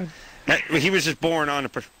God. He was just born on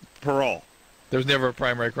a parole. There was never a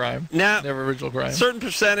primary crime. No. Never original crime. Certain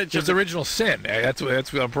percentage It's of original sin. That's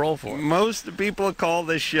what I'm parole for. most of the people who call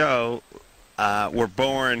this show were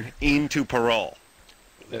born into parole.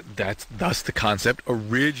 That's thus the concept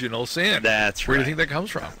original sin. That's Where right. do you think that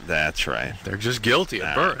comes from? That's right. They're just guilty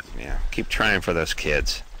at birth. Yeah. Keep trying for those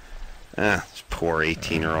kids. This poor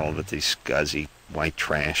 18-year-old with these scuzzy white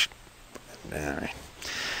trash. All right.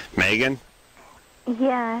 Megan?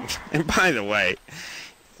 Yeah. And by the way,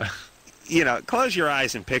 close your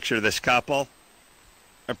eyes and picture this couple.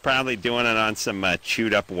 They're probably doing it on some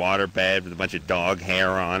chewed-up waterbed with a bunch of dog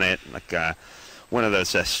hair on it, like one of those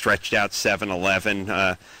stretched-out 7-Eleven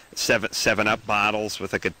 7-Up bottles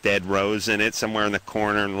with like a dead rose in it somewhere in the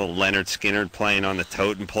corner, and a little Leonard Skinner playing on the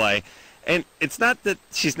tote and play. And it's not that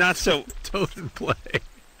she's not so tote and play.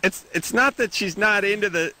 It's not that she's not into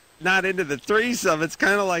the threesome. It's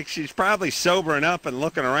kind of like she's probably sobering up and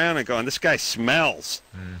looking around and going, "This guy smells."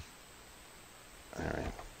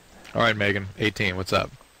 All right, Megan, 18. What's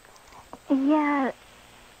up? Yeah,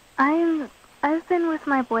 I've been with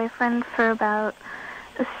my boyfriend for about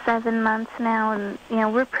 7 months now, and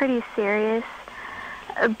we're pretty serious.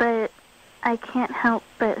 But I can't help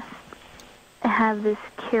but have this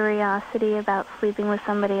curiosity about sleeping with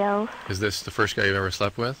somebody else. Is this the first guy you've ever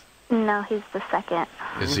slept with? No, he's the second.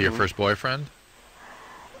 Is he your first boyfriend?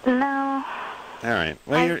 No. All right.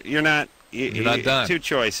 Well, you're not. You're not done. Two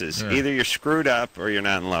choices: Yeah. either you're screwed up or you're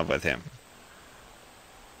not in love with him.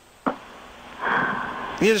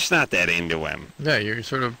 You're just not that into him. Yeah, you're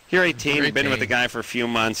sort of. You're 18. You're You've been with 18. a guy for a few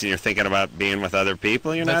months, and you're thinking about being with other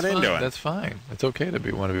people. You're That's not into fine. it. That's fine. It's okay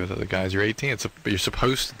to want to be with other guys. You're 18. You're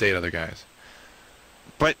supposed to date other guys.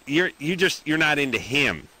 But you're not into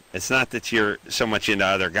him. It's not that you're so much into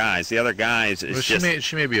other guys. The other guys is She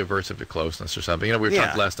may be aversive to closeness or something. We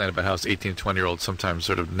talked last night about how 18 to 20-year-olds sometimes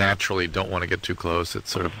sort of naturally don't want to get too close.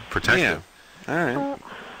 It's sort of protective. Yeah. All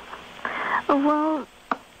right. Well,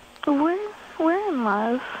 we're in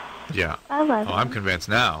love. Yeah. I love him. I'm convinced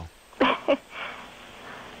now. No,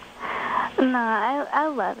 I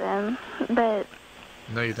love him, but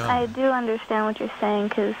No, you don't. I do understand what you're saying,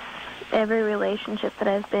 because every relationship that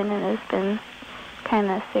I've been in has been kind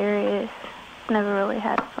of serious. Never really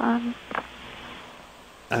had fun.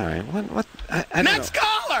 All right. What? I Next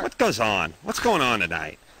caller. What goes on? What's going on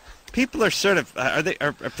tonight? People are sort of are they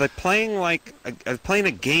playing like playing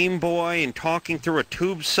a Game Boy and talking through a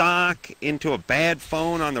tube sock into a bad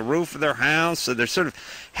phone on the roof of their house? So they're sort of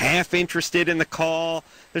half interested in the call.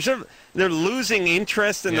 They're losing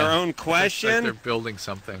interest in their own question. It's like they're building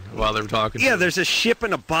something while they're talking. Yeah, there's a ship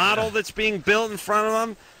in a bottle that's being built in front of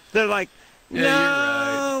them. They're like, no, you're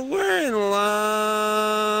right. We're in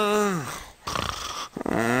love.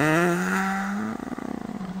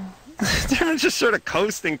 They're just sort of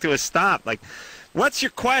coasting to a stop. Like, what's your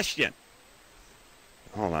question?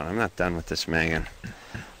 Hold on, I'm not done with this, Megan.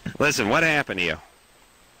 Listen, what happened to you?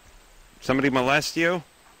 Somebody molest you?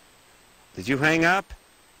 Did you hang up?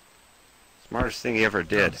 Smartest thing he ever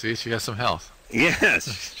did. Oh, see, she got some health.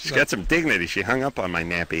 Yes, she's got some dignity. She hung up on my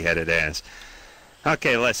nappy-headed ass.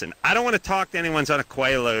 Okay, listen, I don't want to talk to anyone's on a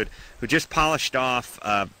Quaalude who just polished off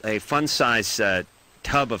a fun-size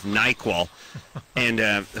tub of NyQuil and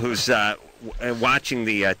who's watching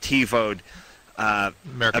the TiVo'd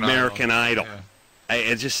American Idol.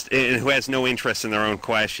 Yeah. Who has no interest in their own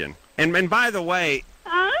question. And by the way,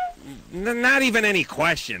 not even any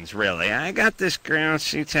questions, really. I got this girl,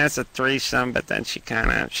 she has a threesome, but then she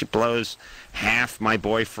blows half my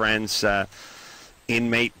boyfriend's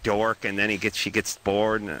inmate dork, and then she gets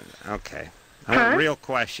bored. Okay. I want real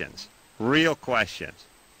questions. Real questions.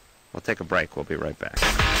 We'll take a break. We'll be right back.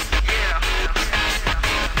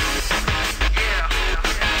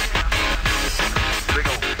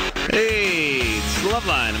 Hey, it's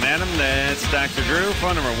Loveline. I'm Adam. That's Dr. Drew.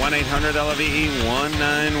 Phone number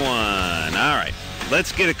 1-800-LOVE-191. All right.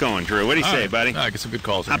 Let's get it going, Drew. What do you say, buddy? I get some good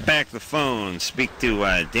calls. Hop back the phone. Speak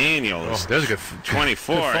to Daniel. Oh, there's a good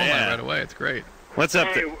 24. Good phone line yeah. right away. It's great. What's up?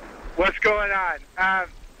 Hey, what's going on? I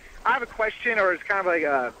have a question, or it's kind of like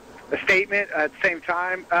a statement at the same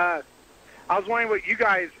time. I was wondering what's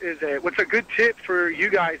a good tip for you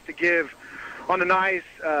guys to give on a nice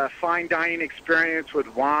fine dining experience with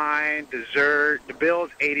wine, dessert. The bill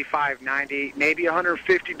is $85, $90, maybe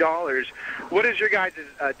 $150. What is your guys'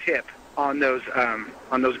 tip on those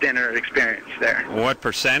dinner experience there? What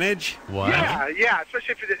percentage? What? Yeah,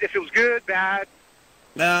 especially if it was good, bad.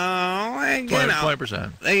 No,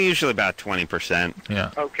 20%. They usually about 20%.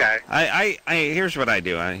 Yeah. Okay. I here's what I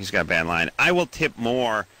do. He's got a bad line. I will tip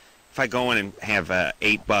more if I go in and have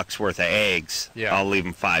 $8 worth of eggs. Yeah. I'll leave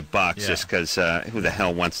them $5 just because who the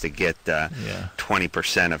hell wants to get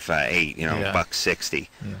 20% of 8? $1.60. Yeah.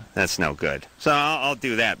 That's no good. So I'll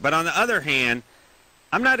do that. But on the other hand,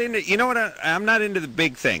 I'm not into. You know what? I'm not into the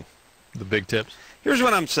big thing. The big tips. Here's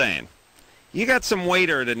what I'm saying. You got some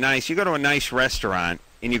waiter at you go to a nice restaurant,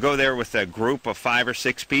 and you go there with a group of 5 or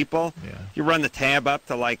 6 people. Yeah. You run the tab up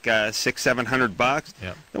to like $600-700.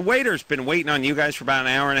 Yep. The waiter's been waiting on you guys for about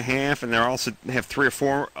an hour and a half, and they also have 3 or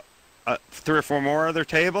 4 more other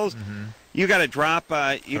tables. Mm-hmm. You got to drop.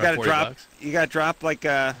 You got to drop like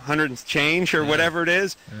 100 and change or whatever it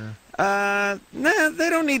is. Yeah. Nah, they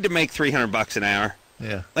don't need to make $300 an hour.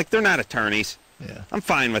 Yeah. Like, they're not attorneys. Yeah. I'm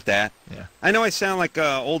fine with that. Yeah. I know I sound like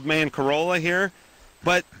old man Carolla here,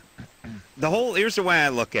 but here's the way I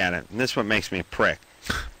look at it, and this is what makes me a prick.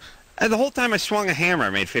 The whole time I swung a hammer, I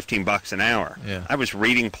made $15 an hour. Yeah. I was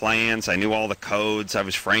reading plans. I knew all the codes. I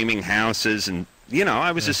was framing houses, and,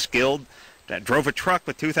 I was as skilled. I drove a truck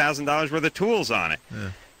with $2,000 worth of tools on it. Yeah.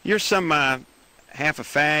 You're some half a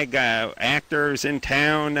fag actor who's in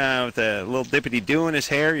town with a little dippity-doo in his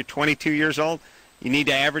hair. You're 22 years old. You need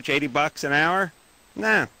to average $80 an hour?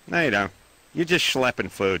 No, you don't. You're just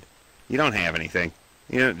schlepping food. You don't have anything.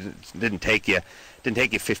 It didn't take you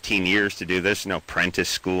 15 years to do this. No apprentice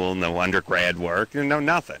school, no undergrad work, no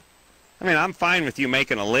nothing. I mean, I'm fine with you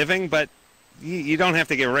making a living, but you don't have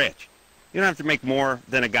to get rich. You don't have to make more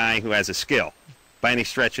than a guy who has a skill by any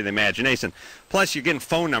stretch of the imagination. Plus, you're getting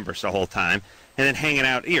phone numbers the whole time and then hanging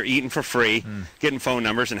out. You're eating for free, getting phone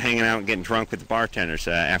numbers, and hanging out and getting drunk with the bartenders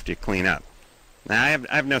after you clean up. Now, I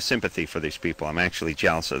have no sympathy for these people. I'm actually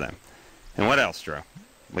jealous of them. And what else, Drew?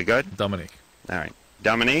 We good? Dominique. All right.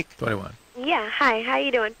 Dominique? 21. Yeah, hi. How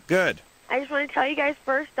you doing? Good. I just want to tell you guys,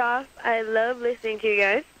 first off, I love listening to you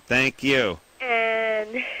guys. Thank you.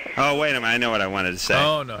 And... Oh, wait a minute. I know what I wanted to say.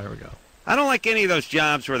 Oh, no. Here we go. I don't like any of those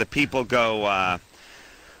jobs where the people go,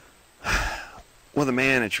 well, the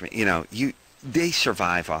management, they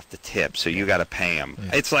survive off the tip, so you got to pay them.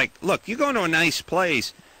 Yeah. It's like, look, you go into a nice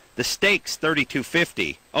place, the steak's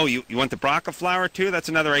 $32.50. Oh, you want the Braca flour too? That's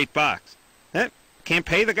another $8. Can't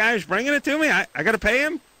pay the guy who's bringing it to me? I got to pay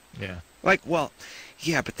him? Yeah. Like, well,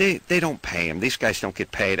 Yeah, but they don't pay them. These guys don't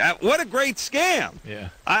get paid. What a great scam. Yeah.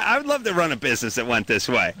 I would love to run a business that went this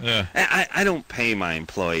way. Yeah. I don't pay my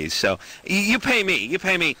employees, so you pay me. You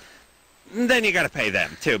pay me. Then you got to pay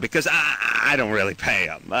them, too, because I don't really pay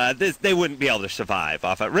them. They wouldn't be able to survive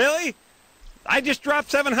off it. Really? I just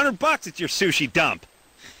dropped $700 at your sushi dump.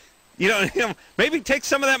 You know, maybe take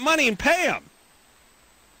some of that money and pay them.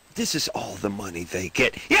 This is all the money they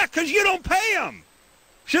get. Yeah, because you don't pay them.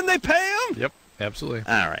 Shouldn't they pay them? Yep, absolutely.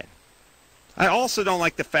 All right. I also don't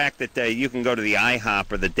like the fact that you can go to the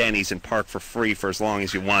IHOP or the Denny's and park for free for as long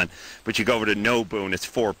as you want, but you go over to Nobu and it's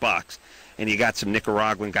 $4, and you got some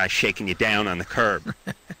Nicaraguan guy shaking you down on the curb.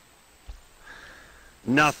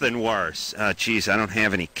 Nothing worse. Geez, I don't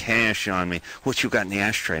have any cash on me. What you got in the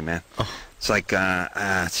ashtray, man? Oh. It's like,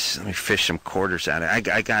 let me fish some quarters out of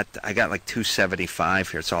it. I got like $2.75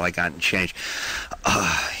 here. It's all I got in change.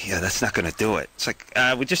 Yeah, that's not going to do it. It's like,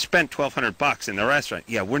 we just spent $1,200 in the restaurant.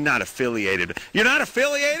 Yeah, we're not affiliated. You're not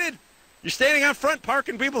affiliated? You're standing out front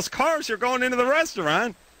parking people's cars. You're going into the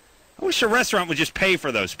restaurant. I wish the restaurant would just pay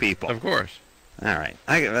for those people. Of course. All right.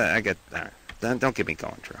 I get, all right. Don't get me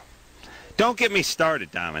going, Drew. Don't get me started,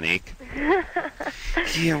 Dominique.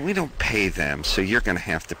 Yeah, we don't pay them, so you're going to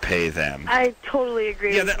have to pay them. I totally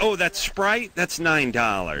agree. Yeah, that's Sprite? That's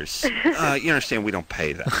 $9. You understand, we don't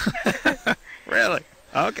pay them. Really?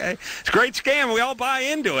 Okay. It's a great scam. We all buy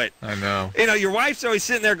into it. I know. You know, your wife's always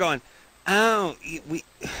sitting there going, oh,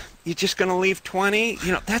 you're just going to leave 20?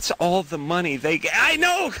 You know, that's all the money they get. I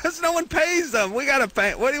know, because no one pays them. We got to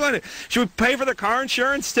pay. What do you want to do? Should we pay for the car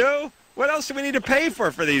insurance, too? What else do we need to pay for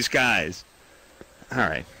these guys? All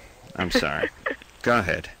right. I'm sorry. Go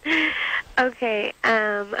ahead. Okay.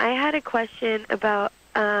 I had a question about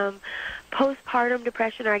postpartum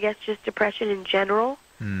depression, or I guess just depression in general.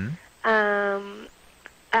 Mm-hmm.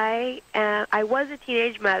 I was a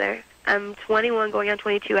teenage mother. I'm 21 going on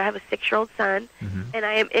 22. I have a 6-year-old son, and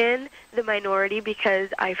I am in the minority because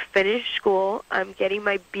I finished school. I'm getting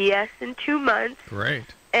my BS in 2 months. Great.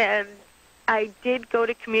 And I did go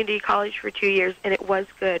to community college for 2 years, and it was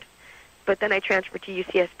good. But then I transferred to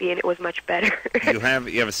UCSB, and it was much better. You have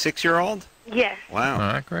a 6-year-old? Yes. Wow. All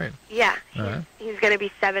right, great. Yeah. He's going to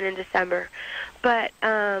be 7 in December. But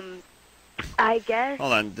I guess...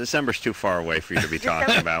 Hold on. December's too far away for you to be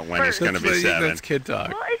talking about when he's going to be 7. That's kid talk.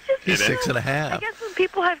 Well, it's just... He's 6.5. I guess when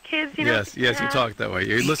people have kids, you know... Yes, you talk that way.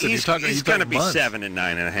 Listen, he's going to be 7 in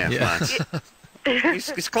 9.5 months.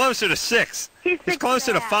 He's closer to 6. He's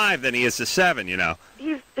closer to 5 than he is to 7, you know.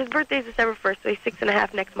 His birthday's December 1st, so he's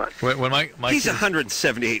 6.5 next month. When he's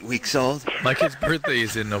 178 weeks old. My kid's birthday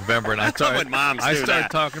is in November, and I started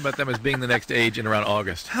talking about them as being the next age in around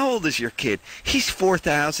August. How old is your kid? He's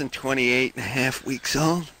 4,028 and a half weeks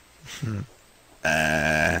old. Well,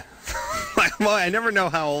 I never know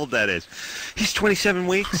how old that is. He's 27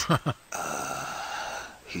 weeks.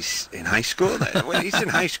 He's in high school? He's in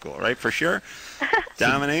high school, right, for sure?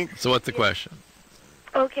 Dominique? So what's the question?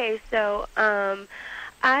 Okay, so I'm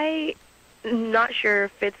not sure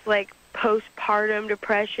if it's like postpartum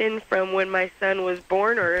depression from when my son was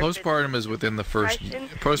born, or postpartum is within the first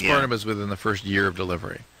is within the first year of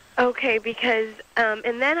delivery. Okay, because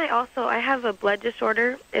and then I have a blood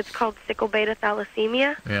disorder. It's called sickle beta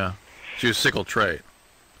thalassemia. Yeah, she was sickle trait.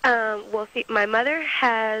 Well, see, my mother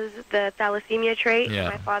has the thalassemia trait. Yeah.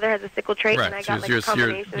 My father has a sickle trait, right. and I got like a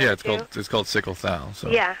combination. Yeah, it's called sickle thal. So.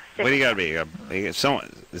 Yeah. What do you got to be? Is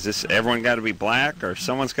this everyone got to be black, or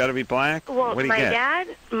someone's got to be black? Well, what do you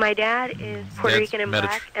my dad is Puerto Rican and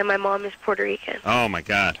black, and my mom is Puerto Rican. Oh my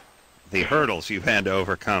God, the hurdles you've had to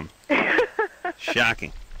overcome.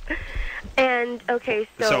 Shocking. And okay,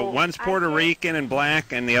 so one's Puerto Rican and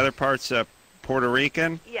black, and the other part's Puerto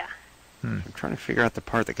Rican. Yeah. I'm trying to figure out the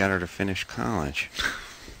part that got her to finish college.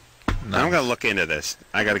 Nice. I'm going to look into this.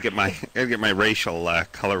 I got to get my racial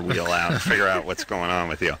color wheel out and figure out what's going on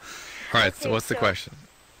with you. All right. So what's the question?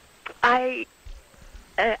 I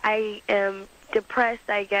am depressed,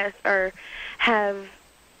 I guess, or have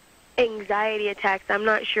anxiety attacks. I'm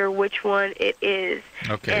not sure which one it is.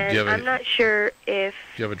 Okay. And I'm not sure if...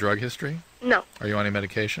 Do you have a drug history? No. Are you on any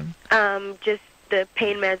medication? Just the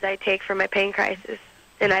pain meds I take for my pain crisis.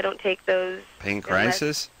 And I don't take those. Pain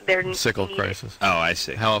crisis? They're sickle needed. crisis. Oh, I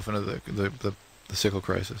see. How often are the sickle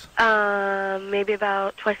crisis? Maybe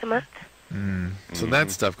about twice a month. So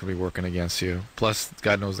that stuff could be working against you. Plus,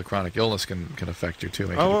 God knows the chronic illness can affect you too.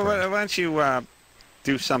 Why don't you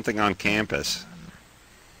do something on campus?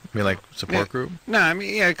 I mean, like support group? No, I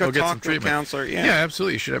mean, yeah, go get talk some to a treatment. counselor. Yeah,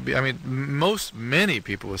 absolutely. You should have. I mean, many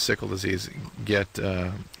people with sickle disease get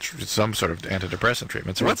some sort of antidepressant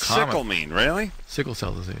treatment. It's What's real common. sickle mean, really? Sickle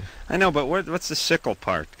cell disease. I know, but what's the sickle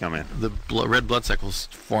part come in? The red blood sickles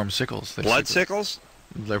form sickles. Blood sickles?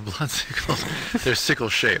 They're blood sickles. They're sickle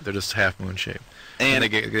shaped. They're just half moon shaped. And they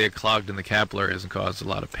get clogged in the capillaries and cause a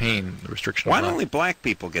lot of pain, restriction. Why do only black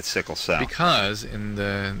people get sickle cell? Because in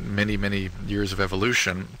the many years of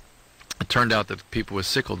evolution, it turned out that people with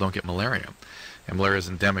sickle don't get malaria, and malaria is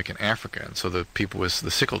endemic in Africa, and so the people with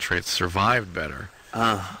the sickle traits survived better.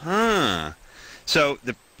 So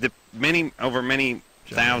over many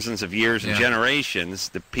thousands of years and generations,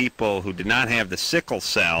 the people who did not have the sickle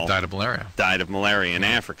cell died of malaria in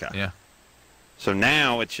Africa. Yeah. So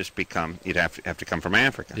now it's just become, you'd have to come from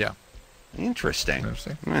Africa. Yeah. Interesting.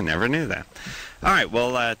 I never knew that. All right,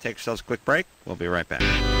 we'll take ourselves a quick break. We'll be right back.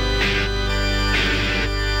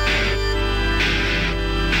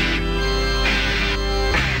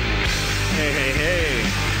 Hey.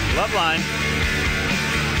 Loveline.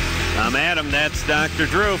 I'm Adam. That's Dr.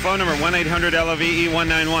 Drew. Phone number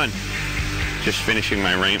 1-800-LOVE-191. Just finishing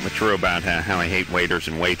my rant with Drew about how I hate waiters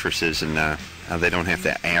and waitresses and how they don't have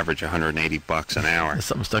to average $180 an hour. There's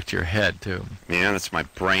something stuck to your head, too. Yeah, that's my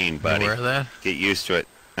brain, buddy. You aware of that? Get used to it.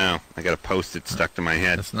 Oh, I got a Post-it stuck to my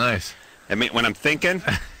head. That's nice. I mean, when I'm thinking,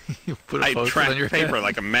 you put a I Post-it track on your paper head.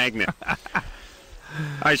 like a magnet. All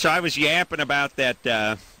right, so I was yapping about that.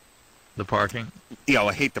 The parking?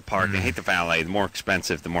 I hate the parking. I hate the valet. The more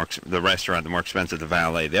expensive, the restaurant, the more expensive the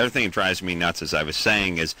valet. The other thing that drives me nuts, as I was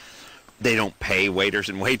saying, is they don't pay waiters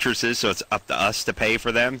and waitresses, so it's up to us to pay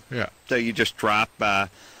for them. Yeah. So you just drop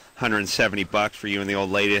 $170 for you and the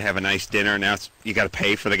old lady to have a nice dinner. Now you got to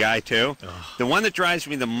pay for the guy too. Ugh. The one that drives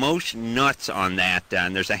me the most nuts on that,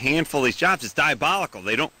 and there's a handful of these jobs, it's diabolical.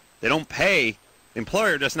 They don't pay. The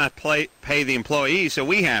employer does not pay the employee, so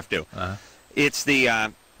we have to. It's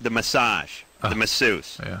the massage, the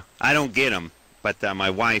masseuse. Yeah. I don't get them, but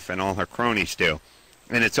my wife and all her cronies do,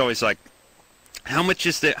 and it's always like, how much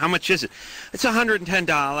is it? It's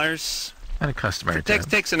 $110. And a customary It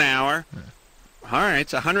takes an hour. Yeah. All right,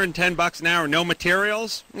 it's $110 an hour. No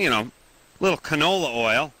materials. Little canola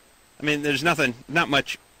oil. I mean, there's not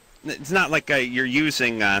much. It's not like you're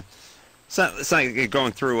using. It's not like you're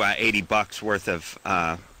going through $80 worth of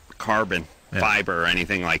carbon fiber or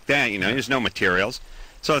anything like that. There's no materials.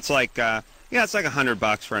 So it's like, it's like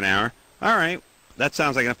 $100 for an hour. All right, that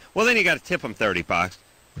sounds like enough. Well, then you got to tip them $30.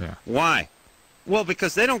 Yeah. Why? Well,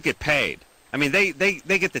 because they don't get paid. I mean, they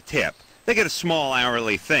get the tip. They get a small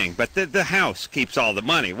hourly thing, but the house keeps all the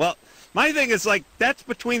money. Well, my thing is like that's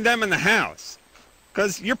between them and the house,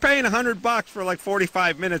 because you're paying $100 for like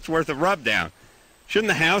 45 minutes worth of rub down. Shouldn't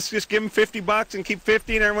the house just give them $50 and keep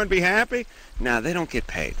 50 and everyone be happy? No, they don't get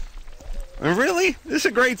paid. Really? This is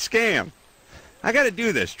a great scam. I got to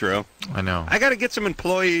do this, Drew. I know. I got to get some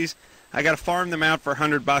employees. I got to farm them out for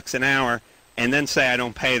 $100 an hour. And then say I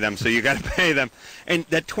don't pay them, so you got to pay them. And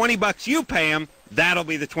that $20 you pay them, that'll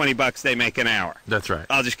be the $20 they make an hour. That's right.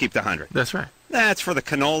 I'll just keep the $100. That's right. That's for the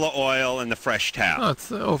canola oil and the fresh towel. Oh, it's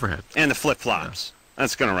the overhead. And the flip-flops. Yeah.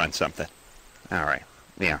 That's going to run something. All right.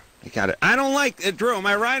 Yeah, you got it. I don't like it, Drew. Am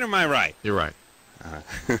I right or am I right? You're right.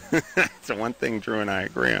 That's the one thing Drew and I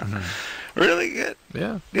agree on. Mm-hmm. Really good.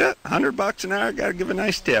 Yeah. Yeah, $100 an hour. Got to give a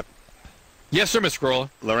nice tip. Yes, sir, Miss Carolla.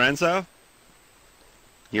 Lorenzo,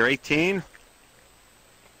 you're 18.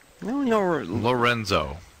 No.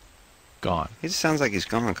 Lorenzo. Gone. He just sounds like he's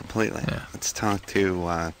gone completely. Yeah. Let's talk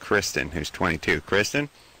to Kristen, who's 22. Kristen?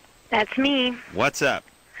 That's me. What's up?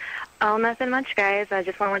 Oh, nothing much, guys. I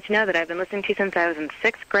just want to let you know that I've been listening to you since I was in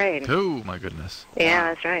 6th grade. Oh, my goodness.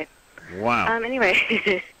 Yeah, that's right. Wow.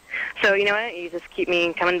 Anyway, so you know what? You just keep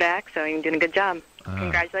me coming back, so you're doing a good job.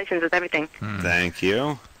 Congratulations with everything. Thank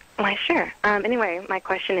you. Why, sure. Anyway, my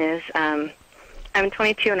question is, I'm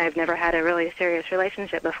 22 and I've never had a really serious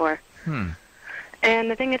relationship before.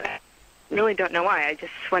 And the thing is, I really don't know why. I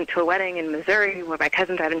just went to a wedding in Missouri where my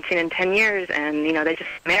cousins I haven't seen in 10 years, and, they just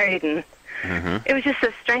married, and it was just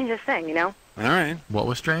the strangest thing, All right. What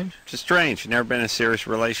was strange? Just strange. You've never been in a serious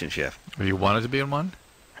relationship. Or you wanted to be in one?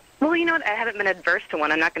 Well, you know what? I haven't been adverse to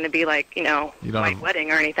one. I'm not going to be like, white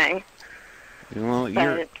wedding or anything. Well,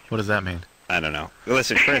 what does that mean? I don't know.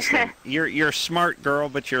 Listen, Kristen, you're a smart girl,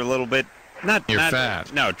 but you're a little bit... You're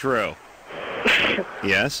fat. No, Drew.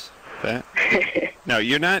 Yes? Fat? No,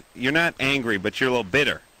 you're not angry, but you're a little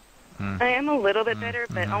bitter. I am a little bit bitter,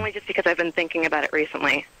 but only just because I've been thinking about it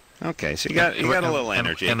recently. Okay, so you got a little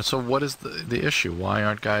energy. And so what is the issue? Why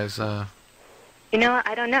aren't guys... I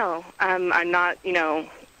don't know. I'm not,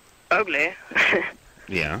 ugly.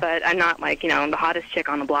 Yeah. But I'm not like, the hottest chick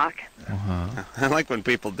on the block. I like when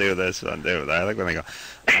people do this. I like when they go,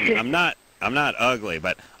 I'm not ugly,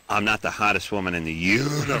 but I'm not the hottest woman in the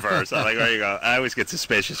universe. I like where you go. I always get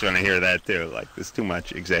suspicious when I hear that too. Like there's too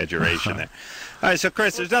much exaggeration there. All right, so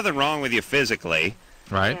Chris, there's nothing wrong with you physically,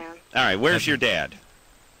 right? Yeah. All right, where's your dad?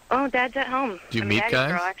 Oh, Dad's at home. Do you I'm a meet daddy's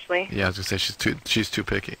guys? girl, actually. Yeah, I was gonna say she's too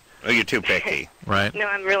picky. Oh, you're too picky, right? No,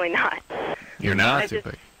 I'm really not. You're not too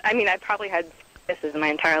picky. I mean, I probably had kisses in my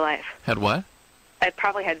entire life. Had what? I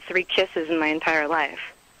probably had 3 kisses in my entire life.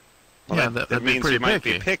 Well, yeah, that that'd be means pretty you might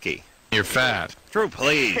picky. be picky. You're fat. Drew,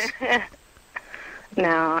 please.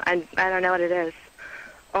 No, I don't know what it is.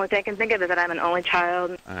 Only thing I can think of is that I'm an only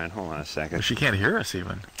child. All right, hold on a second. Well, she can't hear us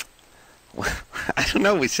even. I don't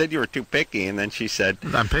know. We said you were too picky, and then she said,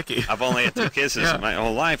 I'm picky. I've only had 2 kisses in my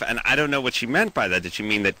whole life, and I don't know what she meant by that. Did she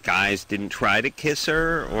mean that guys didn't try to kiss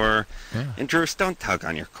her, or? Yeah. And Drew, don't tug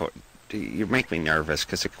on your coat. You make me nervous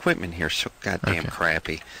because equipment here is so goddamn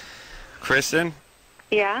crappy. Kristen?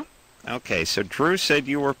 Yeah? Okay, so Drew said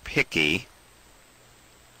you were picky,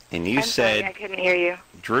 and you I'm said... sorry, I couldn't hear you.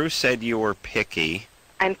 Drew said you were picky.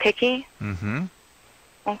 I'm picky? Mm-hmm.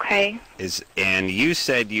 Okay. And you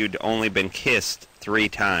said you'd only been kissed 3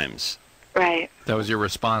 times. Right. That was your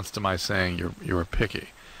response to my saying you were picky.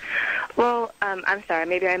 Well, I'm sorry.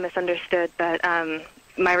 Maybe I misunderstood, but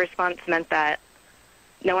my response meant that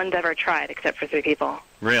no one's ever tried except for 3 people.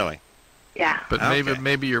 Really? Yeah. But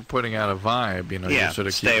maybe you're putting out a vibe, Yeah, you're sort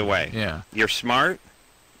of stay away. Yeah. You're smart?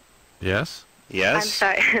 Yes? Yes?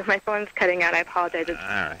 I'm sorry. My phone's cutting out. I apologize. All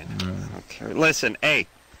right. Okay. Listen, hey,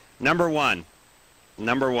 number one,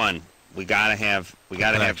 we gotta have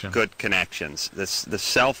good connections. The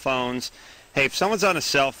cell phones. Hey, if someone's on a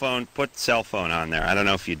cell phone, put cell phone on there. I don't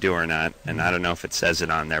know if you do or not, and I don't know if it says it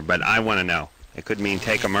on there, but I want to know. It could mean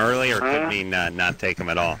take them early, or it could mean not take them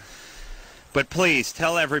at all. But please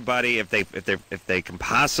tell everybody if they can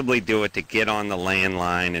possibly do it to get on the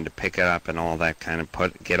landline and to pick it up and all that kind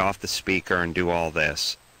of get off the speaker and do all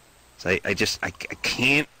this. So I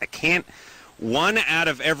can't. 1 out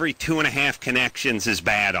of every 2.5 connections is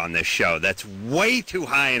bad on this show. That's way too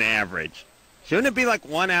high an average. Shouldn't it be like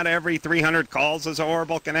 1 out of every 300 calls is a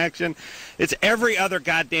horrible connection? It's every other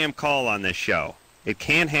goddamn call on this show. It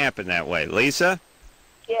can't happen that way. Lisa?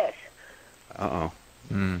 Yes. Uh-oh.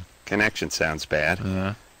 Connection sounds bad.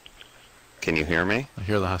 Yeah. Can you hear me? I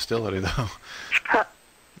hear the hostility, though.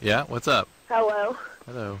 Yeah, what's up? Hello.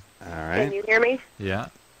 Hello. All right. Can you hear me? Yeah.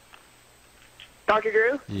 Dr.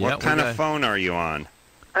 Drew? Yeah, what kind of phone are you on?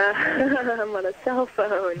 I'm on a cell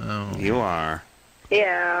phone. Oh. You are.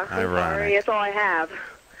 Yeah. I'm Ironic. sorry. That's all I have.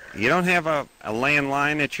 You don't have a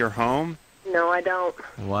landline at your home? No, I don't.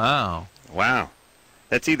 Wow. Wow.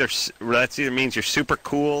 That either means you're super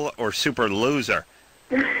cool or super loser.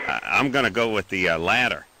 I'm going to go with the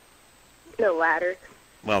latter. No ladder.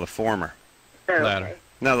 Well, the former. Oh, Ladder. okay.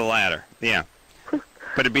 No, the latter. Yeah.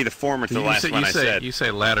 But it'd be the former to the last one I said. You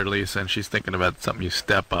say ladder, Lisa, and she's thinking about something you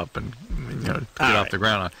step up and get off the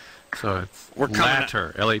ground on. So it's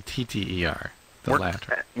latter, L-A-T-T-E-R. The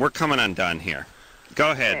latter. We're coming undone here.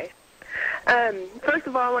 Go ahead. Okay. First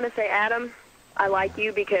of all, I want to say, Adam, I like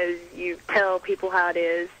you because you tell people how it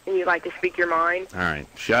is and you like to speak your mind. All right.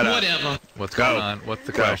 Shut up. Whatever. What's going on? What's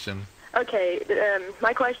the question? Okay.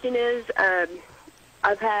 My question is,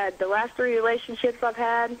 I've had the last 3 relationships I've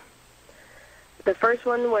had. The first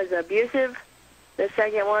one was abusive. The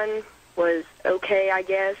second one was okay, I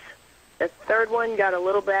guess. The third one got a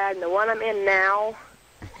little bad, and the one I'm in now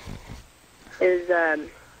is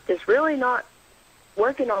just really not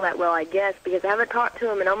working all that well, I guess, because I haven't talked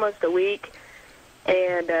to him in almost a week.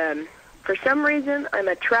 And for some reason, I'm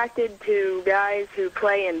attracted to guys who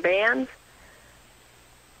play in bands.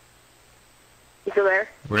 You still there?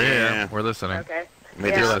 We're here. We're listening. Okay.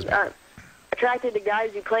 Attracted to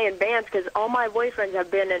guys who play in bands because all my boyfriends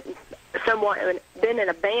have been in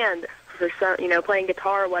a band for some, playing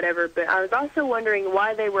guitar or whatever. But I was also wondering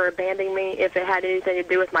why they were abandoning me, if it had anything to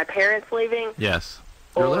do with my parents leaving. Yes.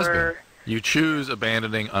 You're a lesbian. You choose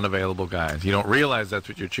abandoning unavailable guys. You don't realize that's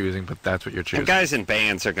what you're choosing, but that's what you're choosing. And guys in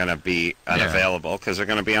bands are going to be unavailable because they're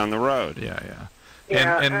going to be on the road. Yeah.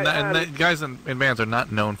 And guys in bands are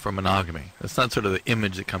not known for monogamy. That's not sort of the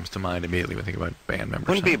image that comes to mind immediately when we think about band members.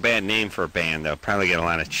 Wouldn't be a bad name for a band, though. Probably get a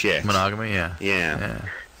lot of chicks. Monogamy, yeah. Yeah.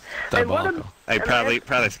 Diabolical. Probably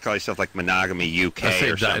call yourself like Monogamy UK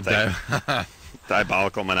or something.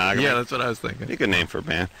 Diabolical Monogamy. Yeah, that's what I was thinking. Be a good name for a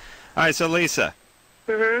band. All right, so Lisa.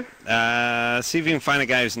 Mm-hmm. See if you can find a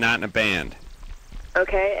guy who's not in a band.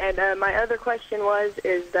 Okay, and my other question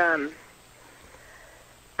is the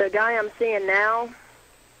guy I'm seeing now,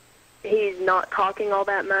 he's not talking all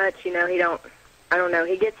that much. He I don't know,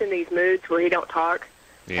 he gets in these moods where he don't talk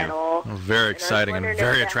at all. Well, very exciting and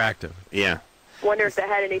very attractive. Yeah. Wonder if that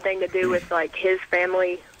had anything to do with like his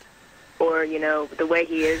family, or the way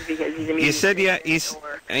he is because he's a musician.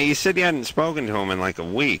 You said you hadn't spoken to him in like a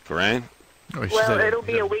week, right? Oh, well, it'll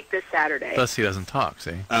be a week this Saturday. Thus, he doesn't talk.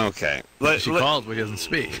 See. Okay. She calls, but he doesn't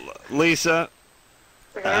speak. Lisa,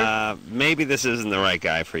 maybe this isn't the right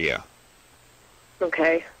guy for you.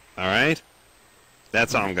 Okay. All right.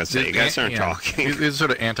 That's all I'm gonna say. You guys aren't talking. These are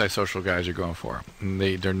sort of antisocial guys you're going for.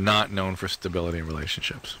 They're not known for stability in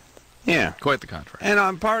relationships. Yeah. Quite the contrary.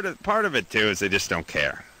 And part of it too is they just don't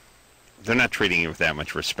care. They're not treating you with that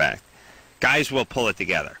much respect. Guys will pull it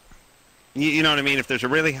together. You know what I mean? If there's a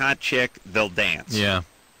really hot chick, they'll dance. Yeah.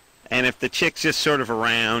 And if the chick's just sort of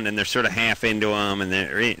around and they're sort of half into them and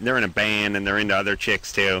they're in a band and they're into other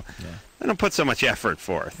chicks too, they don't put so much effort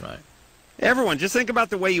forth. Right. Everyone, just think about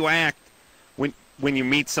the way you act when you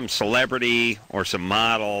meet some celebrity or some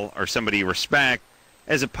model or somebody you respect,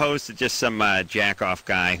 as opposed to just some jack-off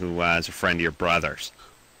guy who is a friend of your brother's.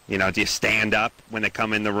 Do you stand up when they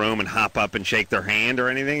come in the room and hop up and shake their hand or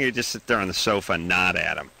anything? You just sit there on the sofa and nod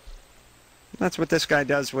at them. That's what this guy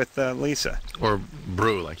does with Lisa. Or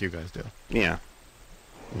brew like you guys do. Yeah.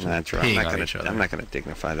 That's right. I'm not going to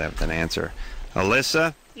dignify that with an answer.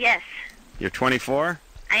 Alyssa? Yes. You're 24?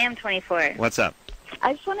 I am 24. What's up?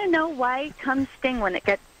 I just want to know why cum stings when it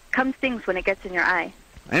gets in your eye.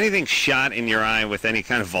 Anything shot in your eye with any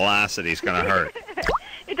kind of velocity is going to hurt.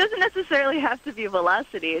 It doesn't necessarily have to be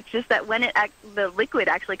velocity. It's just that when the liquid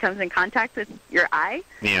actually comes in contact with your eye,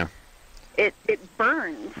 yeah, it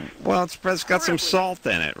burns. Well, it's got some salt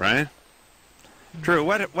in it, right? Drew,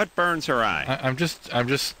 what burns her eye? I'm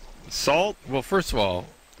just salt. Well, first of all,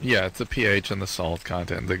 yeah, it's the pH and the salt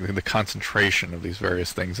content, the concentration of these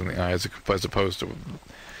various things in the eye, as opposed to.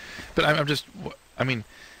 But I mean,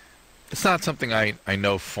 it's not something I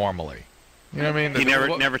know formally. You know what I mean?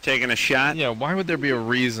 You never taken a shot? Yeah, why would there be a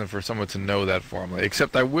reason for someone to know that formally?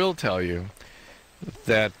 Except I will tell you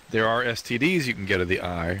that there are STDs you can get of the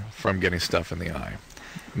eye from getting stuff in the eye.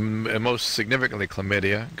 Most significantly,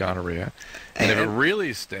 chlamydia, gonorrhea. And if it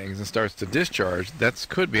really stings and starts to discharge, that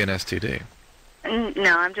could be an STD.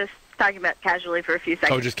 No, I'm just talking about casually for a few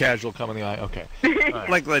seconds. Oh, just casual cum in the eye? Okay. Right.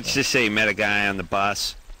 Like, let's just say you met a guy on the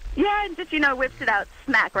bus. Yeah, and just, whips it out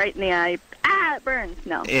smack right in the eye. Ah, it burns.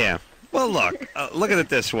 No. Yeah. Well, look at it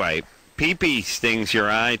this way. Pee-pee stings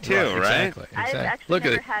your eye, too, right? Exactly. I've actually look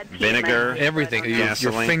never at it. had pee Vinegar. Everything. Your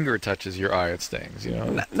Gasoline. finger touches your eye, it stings,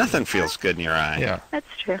 Nothing feels good in your eye. Yeah. That's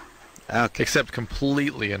true. Okay. Except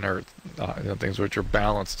completely inert things which are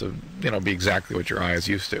balanced to, be exactly what your eye is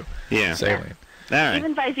used to. Yeah. Saline. All right.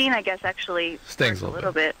 Even Visine, I guess, actually stings a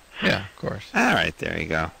little bit. Yeah, of course. All right, there you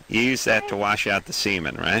go. You use that to wash out the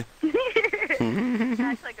semen, right?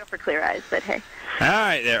 Actually, I go for clear eyes, but hey. All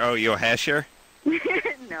right, there. Oh, you a hesher?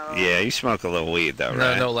 No. Yeah, you smoke a little weed, though,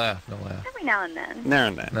 right? No laugh. Every now and then. Now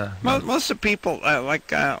and then. No. Most of the people,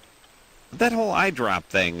 that whole eye drop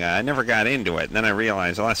thing, I never got into it. And then I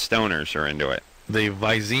realized a lot of stoners are into it. The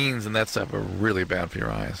Visines and that stuff are really bad for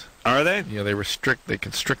your eyes. Are they? They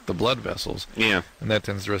constrict the blood vessels. Yeah. And that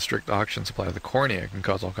tends to restrict the oxygen supply to the cornea. It can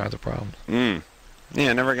cause all kinds of problems. Yeah,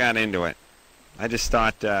 I never got into it. I just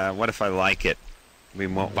thought, what if I like it?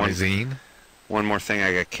 Visine? One more thing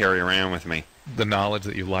I got to carry around with me. The knowledge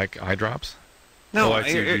that you like eye drops? No,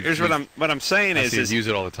 here's what I'm saying is you use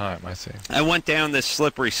it all the time. I see. I went down this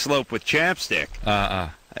slippery slope with chapstick.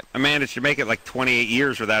 I managed to make it like 28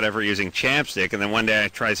 years without ever using chapstick, and then one day I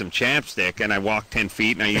tried some chapstick, and I walked 10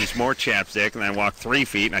 feet, and I used more chapstick, and I walked 3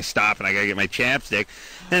 feet, and I stop, and I got to get my chapstick.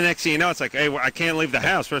 And the next thing you know, it's like, hey, I can't leave the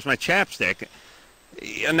house. Where's my chapstick?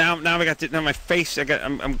 And now I got my face.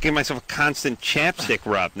 I'm giving myself a constant chapstick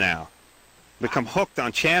rub now. Become hooked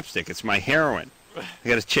on chapstick. It's my heroin. I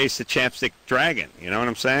got to chase the chapstick dragon. You know what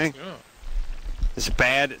I'm saying? Yeah. It's a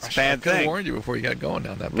bad thing. I could have warned you before you got going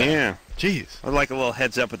down that path. Yeah. Jeez. I'd like a little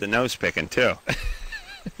heads up with the nose picking, too.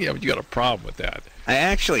 Yeah, but you got a problem with that. I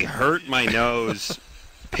actually hurt my nose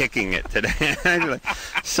picking it today.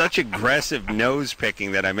 Such aggressive nose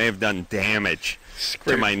picking that I may have done damage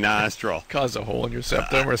to my nostril. Caused a hole in your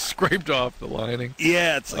septum or scraped off the lining.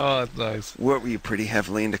 Yeah, it's like, oh, that's nice. What, were you pretty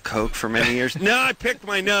heavily into coke for many years? No, I picked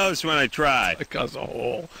my nose when I tried. It caused a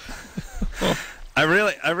hole. I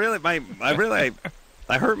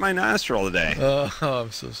hurt my nostril today. Oh,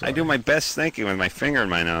 I'm so sorry. I do my best thinking with my finger in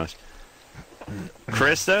my nose.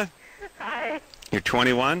 Krista? Hi. You're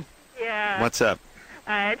 21? Yeah. What's up?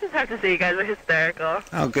 I just have to say you guys are hysterical.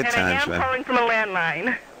 Oh, good and times, I am man. calling from a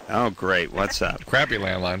landline. Oh, great. What's up? Crappy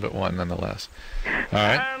landline, but one nonetheless. All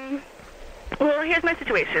right. Well, here's my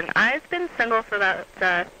situation. I've been single for about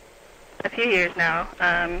a few years now.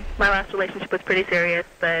 My last relationship was pretty serious,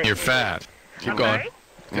 but You're fat. Keep I'm going.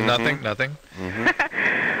 sorry? Nothing.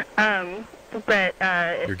 But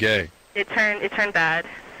You're gay. it turned bad.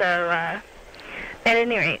 So at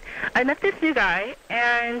any rate, I met this new guy,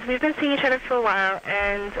 and we've been seeing each other for a while,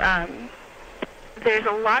 and there's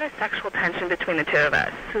a lot of sexual tension between the two of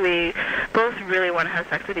us. We both really want to have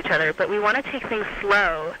sex with each other, but we want to take things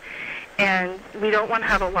slow, and we don't want to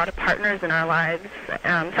have a lot of partners in our lives,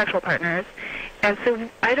 sexual partners. And so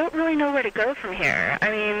I don't really know where to go from here. I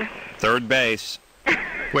mean... Third base.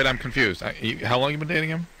 Wait, I'm confused. How long have you been dating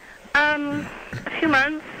him? A few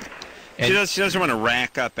months. She doesn't want to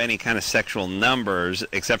rack up any kind of sexual numbers,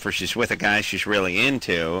 except for she's with a guy she's really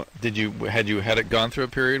into. Had it gone through a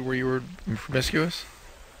period where you were promiscuous?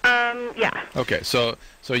 Yeah. Okay, so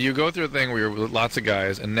you go through a thing where you're with lots of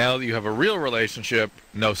guys, and now that you have a real relationship,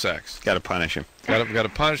 no sex. Got to punish him. Got to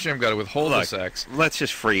punish him. Got to withhold the sex. Let's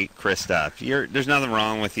just free Chris up. There's nothing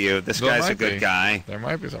wrong with you. This guy's a good guy. There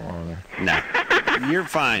might be something wrong there. No, you're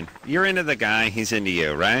fine. You're into the guy. He's into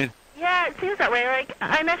you, right? Yeah, it seems that way. Like,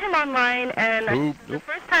 I met him online, and the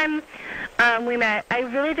first time we met, I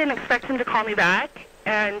really didn't expect him to call me back,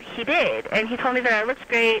 and he did. And he told me that I looked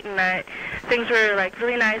great and that things were, like,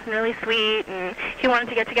 really nice and really sweet, and he wanted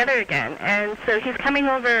to get together again. And so he's coming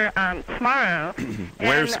over tomorrow.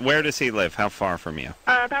 Where does he live? How far from you?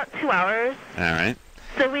 About 2 hours. All right.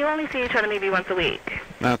 So we only see each other maybe once a week.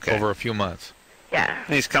 Okay. Over a few months. Yeah.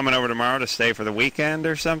 He's coming over tomorrow to stay for the weekend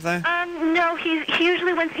or something? No, he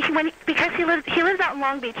usually because he lives out in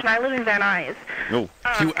Long Beach and I live in Van Nuys. Oh,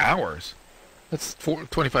 a few hours. That's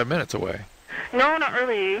 25 minutes away. No, not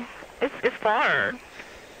really. It's far.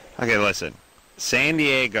 Okay, listen. San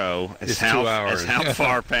Diego is 2 hours. Is how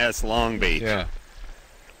far past Long Beach? Yeah.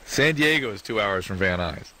 San Diego is 2 hours from Van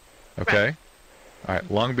Nuys. Okay. Right. All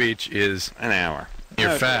right. Long Beach is an hour.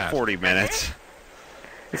 You're fast. 40 minutes.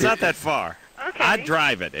 It's not that far. Okay. I'd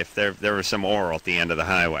drive it if there was some oral at the end of the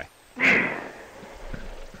highway.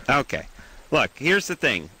 Okay. Look, here's the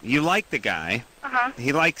thing. You like the guy. Uh-huh.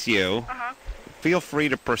 He likes you. Uh-huh. Feel free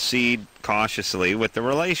to proceed cautiously with the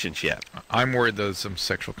relationship. I'm worried there's some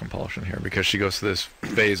sexual compulsion here because she goes through this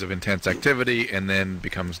phase of intense activity and then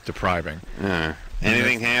becomes depriving.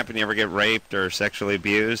 Anything happen? You ever get raped or sexually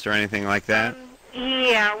abused or anything like that?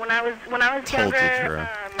 Yeah, when I was Told you, younger,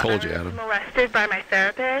 Drew. Told you, I was Adam. molested by my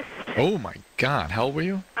therapist. Oh, my God. How old were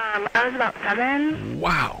you? I was about 7.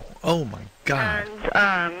 Wow. Oh, my God.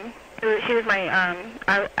 And he was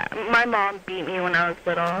my mom beat me when I was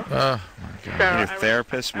little. Oh, my God. So Your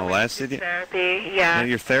therapist molested you? Therapy, yeah. Now,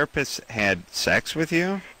 your therapist had sex with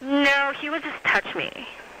you? No, he would just touch me.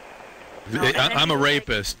 I'm a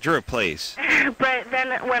rapist. Drew, please. But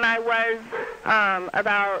then when I was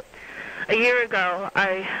about a year ago,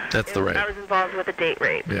 I was involved with a date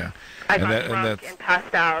rape. Yeah. I got drunk and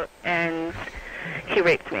passed out, and he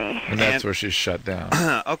raped me. And that's where she's shut down.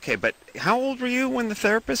 Okay, but how old were you when the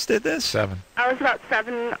therapist did this? 7. I was about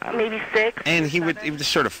 7, maybe 6. And he would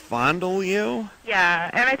just sort of fondle you? Yeah,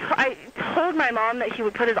 and I told my mom that he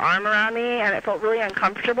would put his arm around me, and it felt really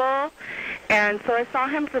uncomfortable. And so I saw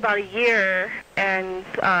him for about a year, and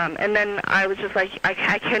then I was just like,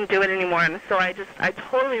 I couldn't do it anymore, and so I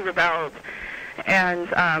totally rebelled. And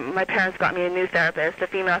my parents got me a new therapist, a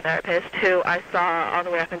female therapist, who I saw all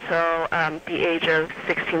the way up until the age of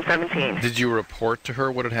 16, 17. Did you report to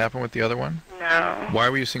her what had happened with the other one? No. Why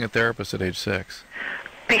were you seeing a therapist at age 6?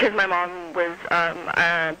 Because my mom was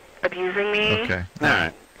abusing me. Okay.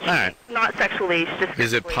 All right. Not sexually, just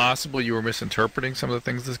Is it possible you were misinterpreting some of the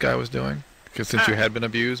things this guy was doing? Because since you had been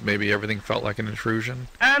abused, maybe everything felt like an intrusion?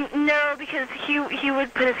 No, because he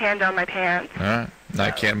would put his hand down my pants. All right.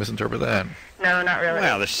 I can't misinterpret that. No, not really.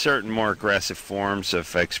 Well, there's certain more aggressive forms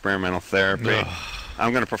of experimental therapy.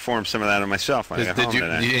 I'm going to perform some of that on myself when I get home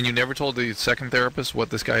today. And you never told the second therapist what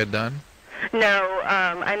this guy had done? No,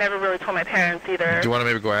 I never really told my parents either. Do you want to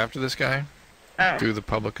maybe go after this guy? Do the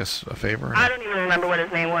public a favor? I don't even remember what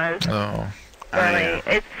his name was. Oh. Really.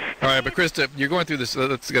 All right, but Krista, you're going through this.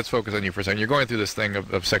 Let's focus on you for a second. You're going through this thing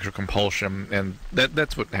of sexual compulsion, and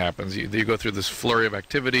that's what happens. You go through this flurry of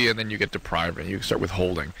activity, and then you get deprived, and you start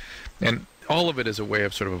withholding. And all of it is a way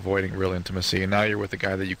of sort of avoiding real intimacy. And now you're with a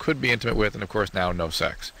guy that you could be intimate with, and of course now no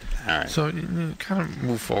sex. All right. So you kind of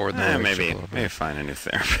move forward. Maybe find a new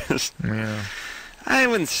therapist. Yeah. I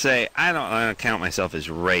wouldn't say I don't count myself as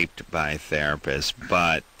raped by a therapist,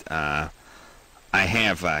 but I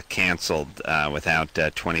have canceled without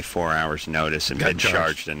 24 hours notice and been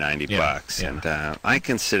charged a $90. Yeah. And I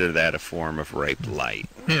consider that a form of rape light.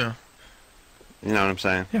 Yeah. You know what I'm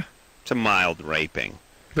saying? Yeah. It's a mild raping.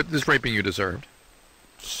 But this raping you deserved.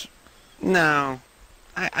 No.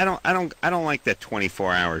 I don't like that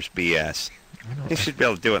 24 hours BS. You should be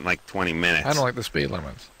able to do it in like 20 minutes. I don't like the speed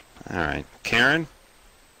limits. All right, Karen.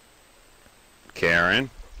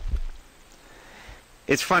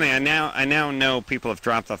 It's funny. I now know people have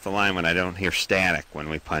dropped off the line when I don't hear static when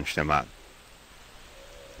we punched them up.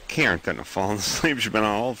 Karen couldn't have fallen asleep. She's been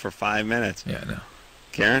on hold for 5 minutes. Yeah, no.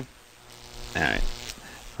 Karen? All right.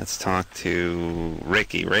 Let's talk to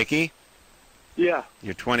Ricky. Ricky? Yeah.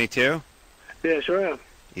 You're 22? Yeah, sure am.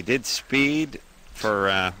 You did speed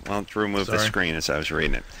for, Drew moved the screen as I was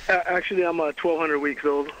reading it. Actually, I'm 1,200 weeks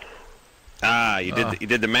old. Ah, you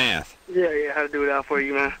did the math. Yeah, I had to do it out for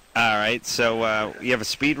you, man. All right, so you have a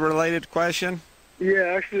speed-related question?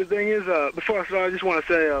 Yeah, actually, the thing is, before I start, I just want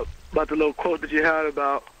to say about the little quote that you had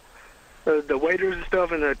about the waiters and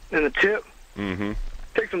stuff and the tip. Mm-hmm.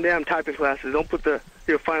 Take some damn typing classes. Don't put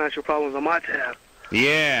your financial problems on my tab.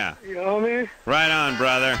 Yeah. You know what I mean? Right on,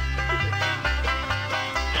 brother.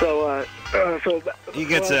 So he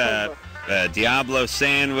gets a Diablo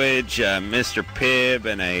sandwich, Mr. Pibb,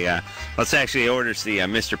 and let's actually orders the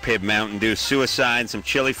Mr. Pibb Mountain Dew Suicide and some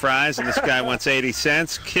chili fries, and this guy wants 80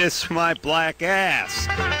 cents. Kiss my black ass.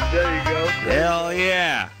 There you go. Hell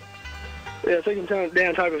yeah. Yeah, take them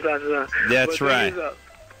damn typing classes. That's right.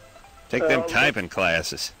 Take them typing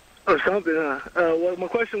classes. Or something, well, my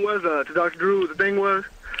question was to Dr. Drew. The thing was,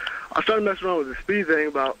 I started messing around with the speed thing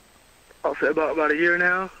about a year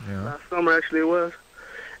now. Yeah. Last summer, actually, it was.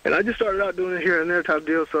 And I just started out doing it here and there type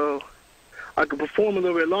deal so I could perform a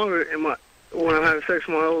little bit longer when I'm having sex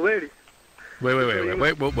with my old lady. Wait,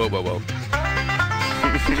 whoa.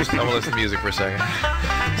 Just, I'm going to listen to music for a second.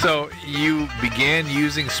 So you began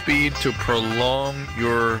using speed to prolong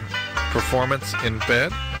your performance in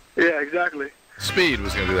bed? Yeah, exactly. Speed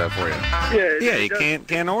was going to do that for you. Yeah, you can't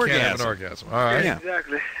orgasm. Can't have an orgasm. All right. Yeah,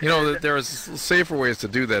 exactly. You know, there is safer ways to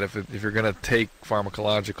do that if you're going to take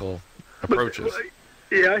pharmacological approaches.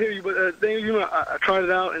 Yeah, I hear you, but the thing is, I tried it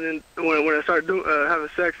out, and then when I started having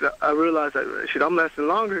sex, I realized that, shit, I'm lasting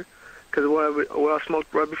longer, because what I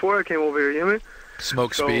smoked right before I came over here, you know what I mean?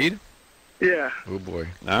 Smoke speed? Yeah. Oh, boy.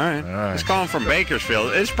 All right. He's calling from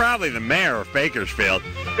Bakersfield. It's probably the mayor of Bakersfield.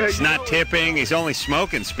 He's not tipping. He's only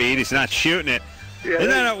smoking speed. He's not shooting it. Yeah, Isn't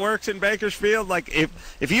that how it works in Bakersfield? Like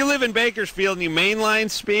if you live in Bakersfield and you mainline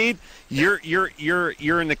speed, you're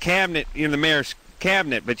in the cabinet, you're in the mayor's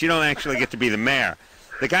cabinet, but you don't actually get to be the mayor.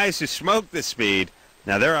 The guys who smoke the speed,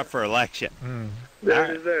 now they're up for election. There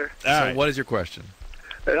it is there. So what is your question?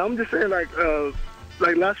 And I'm just saying, like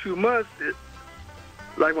last few months,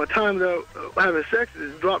 like my time having sex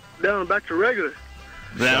is dropped down back to regular.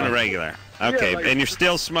 Down to regular. Okay, Yeah, and you're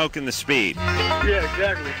still smoking the speed. Yeah,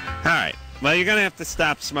 exactly. All right. Well, you're going to have to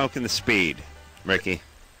stop smoking the speed, Ricky.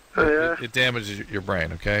 It damages your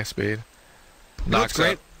brain, okay, speed? That's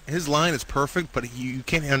great. His line is perfect, but you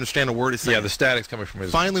can't understand a word he's saying. Yeah, the static's coming from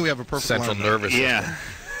his Finally, we have a perfect central line. nervous system.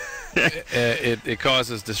 Yeah. It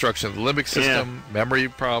causes destruction of the limbic system. Memory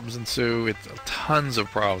problems ensue. It's tons of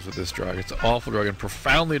problems with this drug. It's an awful drug and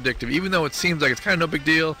profoundly addictive. Even though it seems like it's kind of no big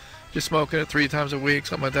deal, just smoking it 3 times a week,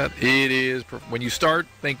 something like that. It is. When you start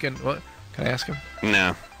thinking, what? Can I ask him?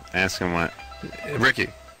 No. Ask him what. Ricky.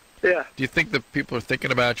 Yeah. Do you think that people are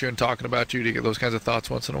thinking about you and talking about you? Do you get those kinds of thoughts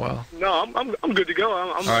once in a while? No, I'm good to go.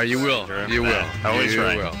 All right, you will. You will. Always you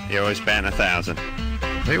right. will. You're always batting 1,000.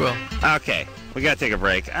 You will. Okay. We got to take a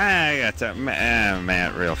break. I got to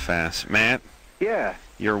Matt real fast. Matt? Yeah.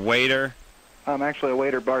 You're a waiter. I'm actually a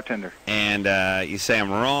waiter bartender. And you say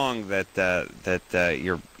I'm wrong that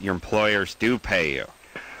your employers do pay you.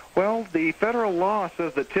 Well, the federal law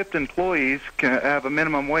says that tipped employees can have a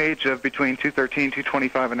minimum wage of between $2.13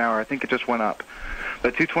 $2.25 an hour. I think it just went up,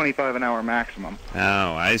 but $2.25 an hour maximum. Oh,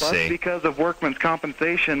 I Plus, see. because of workmen's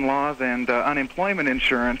compensation laws and unemployment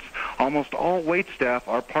insurance, almost all wait staff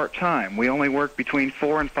are part-time. We only work between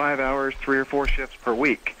 4 and 5 hours, 3 or 4 shifts per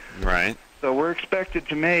week. Right. So we're expected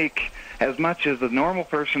to make as much as a normal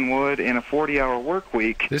person would in a 40-hour work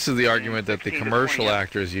week. This is the argument that the commercial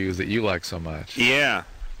actors use that you like so much. Yeah,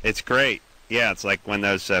 it's great. Yeah, it's like when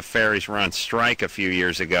those ferries were on strike a few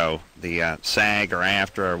years ago, the SAG or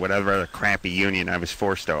AFTRA or whatever other crappy union I was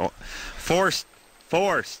forced to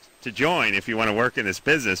join if you want to work in this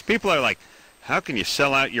business. People are like, how can you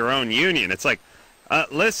sell out your own union? It's like,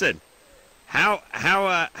 listen, how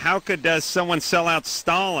could someone sell out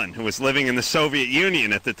Stalin, who was living in the Soviet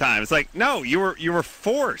Union at the time? It's like, no, you were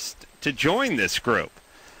forced to join this group.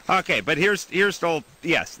 Okay, but here's the whole,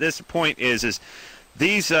 yes, this point is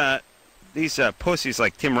these pussies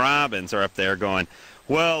like Tim Robbins are up there going,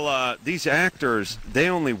 well, these actors, they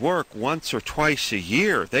only work once or twice a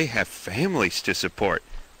year. They have families to support.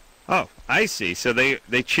 Oh, I see. So they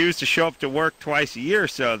choose to show up to work twice a year,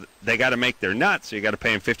 so they got to make their nuts. So you got to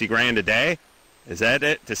pay them $50,000 a day. Is that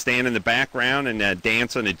it? To stand in the background and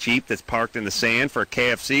dance on a Jeep that's parked in the sand for a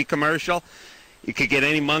KFC commercial? You could get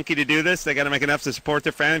any monkey to do this. They got to make enough to support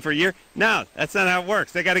their family for a year. No, that's not how it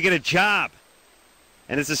works. They got to get a job.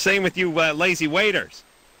 And it's the same with you lazy waiters.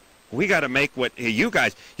 We got to make what you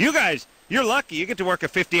guys, you're lucky. You get to work a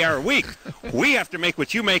 50-hour week. We have to make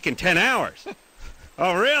what you make in 10 hours.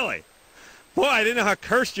 Oh, really? Boy, I didn't know how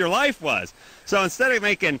cursed your life was. So instead of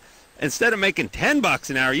making $10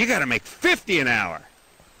 an hour, you got to make $50 an hour.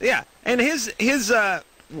 Yeah. And his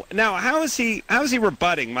now how is he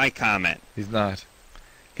rebutting my comment? He's not.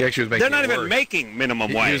 He actually was making. They're not it even worse. making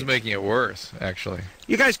minimum wage. He was making it worse, actually.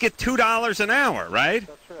 You guys get $2 an hour, right?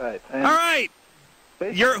 That's right. All right.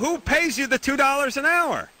 Who pays you the $2 an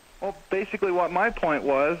hour? Well, basically what my point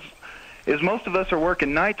was is most of us are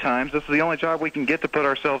working night times. This is the only job we can get to put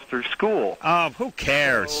ourselves through school. Oh, who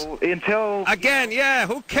cares? So, until... Again, yeah,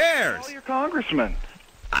 who cares? Call your congressman.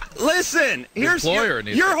 Listen, here's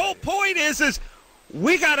your whole point is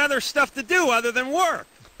we got other stuff to do other than work.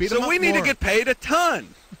 So we need to get paid a ton.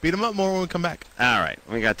 Beat them up more when we come back. All right,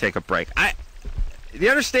 we got to take a break. Do you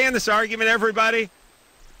understand this argument, everybody?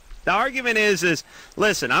 The argument is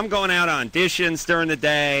listen, I'm going out on auditions during the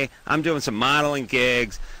day. I'm doing some modeling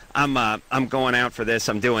gigs. I'm going out for this.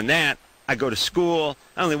 I'm doing that. I go to school.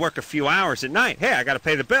 I only work a few hours at night. Hey, I got to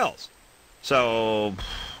pay the bills. So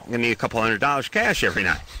I'm going to need a couple $100 cash every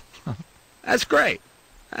night. That's great.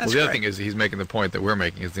 That's the other thing is he's making the point that we're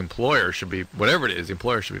making is the employer should be, whatever it is, the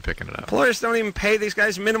employer should be picking it up. Employers don't even pay these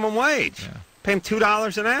guys minimum wage. Yeah. Pay them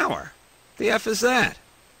 $2 an hour. The F is that?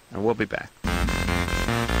 And we'll be back.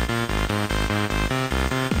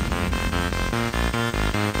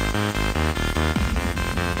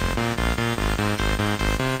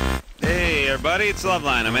 Hey, everybody, it's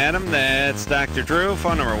Loveline. I'm Adam. That's Dr. Drew.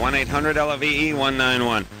 Phone number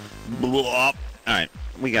 1-800-LOVE-191. All right,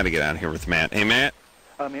 we got to get out of here with Matt. Hey, Matt.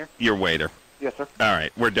 I'm here. Your waiter. Yes, sir. All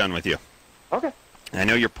right, we're done with you. Okay. I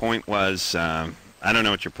know your point was, I don't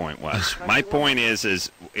know what your point was. My point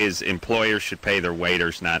is employers should pay their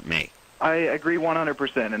waiters, not me. I agree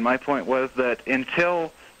 100%, and my point was that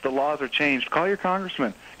until the laws are changed, call your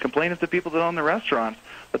congressman. Complain to the people that own the restaurants,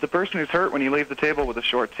 but the person who's hurt when you leave the table with a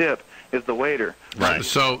short tip is the waiter. Right.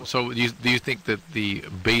 So do you think that the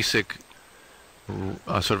basic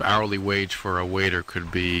sort of hourly wage for a waiter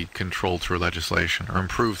could be controlled through legislation or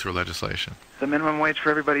improved through legislation? The minimum wage for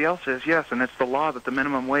everybody else is, yes, and it's the law that the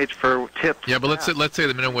minimum wage for tips. Yeah, but let's say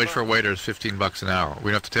the minimum wage for a waiter is $15 an hour.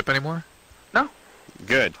 We don't have to tip anymore? No.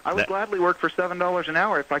 Good. I would gladly work for $7 an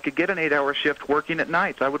hour if I could get an 8-hour shift working at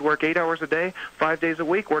nights. I would work 8 hours a day, 5 days a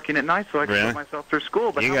week working at nights so I could put myself through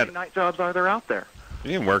school. But how many night jobs are there out there?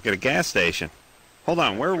 You can work at a gas station. Hold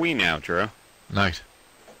on, where are we now, Drew? Night.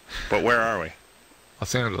 But where are we?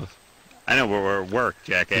 Los Angeles. I know where we're at work,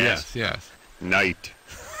 jackass. Yes. Night.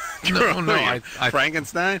 No,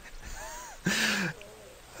 Frankenstein?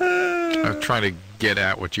 I'm trying to get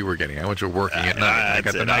at what you were getting at, what you're working at night. I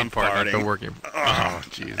got the night part, not the working. Oh,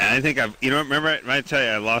 jeez. I think remember, I tell you,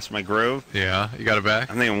 I lost my groove? Yeah, you got it back?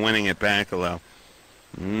 I think I'm winning it back a little.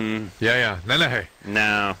 Yeah.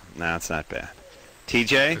 No, it's not bad.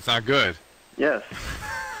 TJ? It's not good. Yes.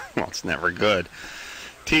 Well, it's never good.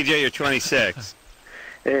 TJ, you're 26.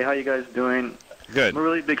 Hey, how you guys doing? Good. I'm a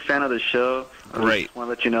really big fan of the show. Great. I just want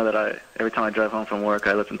to let you know that every time I drive home from work,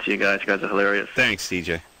 I listen to you guys. You guys are hilarious. Thanks,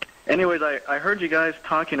 TJ. Anyways, I heard you guys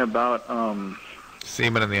talking about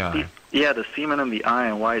semen in the eye. Yeah, the semen in the eye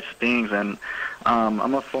and why it stings. And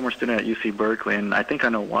I'm a former student at UC Berkeley, and I think I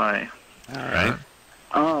know why. All right.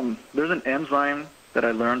 There's an enzyme that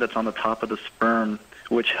I learned that's on the top of the sperm,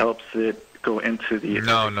 which helps it go into the.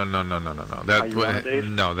 No. But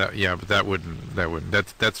that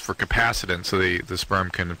wouldn't. That's for capacitance, so the sperm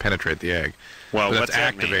can penetrate the egg. Well, but what's that's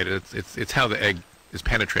activated. It's how the egg is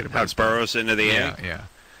penetrated. How it burrows into the egg. Yeah.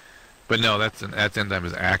 But no, that enzyme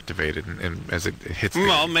is activated, and as it hits.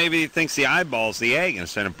 Well, maybe he thinks the eyeball's the egg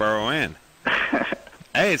instead of burrow in.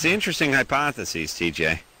 Hey, it's an interesting hypothesis,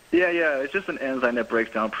 TJ. Yeah, it's just an enzyme that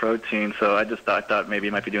breaks down protein, so I just thought maybe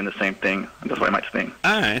it might be doing the same thing. That's why it might sting.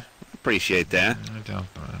 All right, appreciate that. I don't know.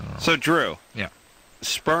 So, Drew. Yeah.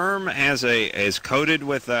 Sperm is coated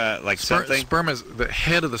with something. Sperm is the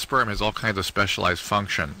head of the sperm has all kinds of specialized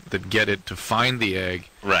function that get it to find the egg,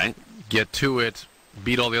 right? Get to it,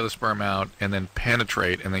 beat all the other sperm out, and then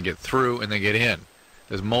penetrate, and then get through, and then get in.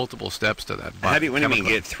 There's multiple steps to that. What do you mean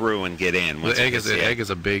get through and get in? The egg is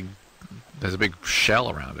a big. There's a big shell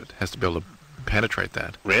around it. It has to be able to penetrate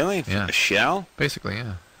that. Really? Yeah. A shell? Basically,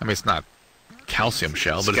 yeah. I mean, it's not calcium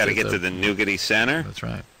shell, but it's got to get to the nougaty center. That's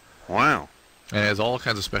right. Wow. And it has all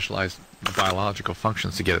kinds of specialized biological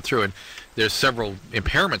functions to get it through. And there's several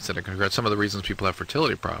impairments that it can occur. Some of the reasons people have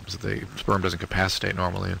fertility problems, that the sperm doesn't capacitate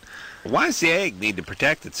normally. Why does the egg need to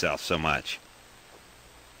protect itself so much?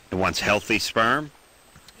 It wants healthy sperm?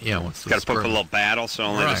 Yeah, once got to put up a little battle so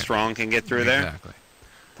only the strong can get through there? Exactly.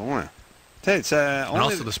 Boy. It's, and only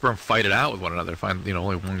also the sperm fight it out with one another.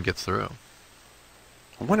 Only one gets through.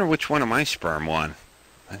 I wonder which one of my sperm won.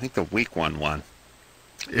 I think the weak one won.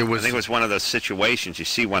 I think it was one of those situations you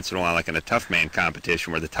see once in a while, like in a tough man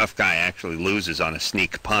competition, where the tough guy actually loses on a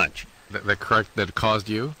sneak punch. That caused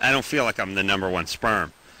you? I don't feel like I'm the number one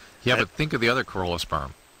sperm. Yeah, but think of the other Carolla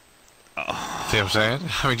sperm. Oh. See what I'm saying?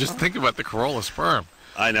 I mean, just think about the Carolla sperm.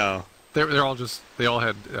 I know. They all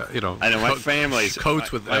had, I know, my family's...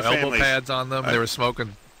 coats with elbow pads on them. They were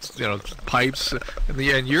smoking, pipes.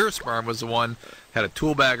 And your sperm was the one had a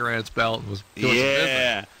tool bag around its belt and was doing some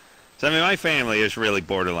business. So, I mean, my family is really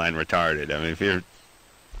borderline retarded. I mean, if you're,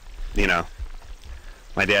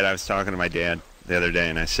 my dad, I was talking to my dad the other day,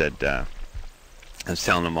 and I said, I was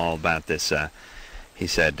telling him all about this. He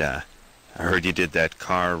said, I heard you did that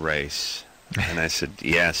car race. And I said,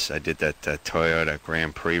 yes, I did that Toyota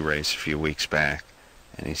Grand Prix race a few weeks back.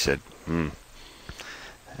 And he said, And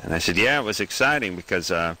I said, yeah, it was exciting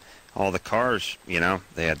because all the cars,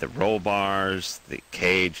 they had the roll bars, the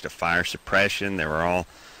cage, the fire suppression. They were all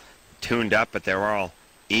tuned up, but they were all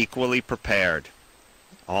equally prepared.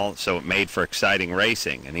 So it made for exciting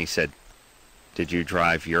racing. And he said, did you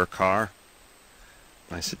drive your car?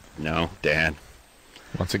 I said, no, Dad.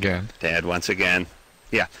 Once again. Dad, once again.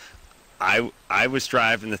 Yeah. I was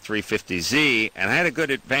driving the 350Z, and I had a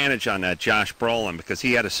good advantage on Josh Brolin because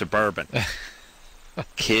he had a Suburban.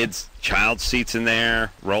 Child seats in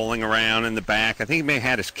there, rolling around in the back. I think he may have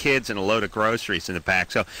had his kids and a load of groceries in the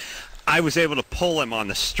back. So I was able to pull him on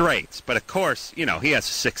the straights. But, of course, he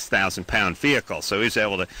has a 6,000-pound vehicle, so he was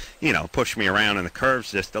able to, push me around in the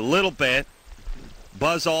curves just a little bit.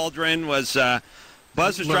 Buzz Aldrin was...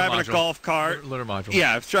 Buzz was driving a golf cart. Lunar module.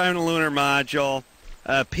 Yeah, I was driving a lunar module.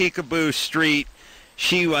 Peekaboo Street.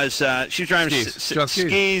 She was driving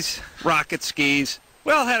skis, rocket skis.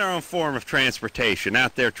 We all had our own form of transportation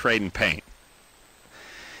out there trading paint.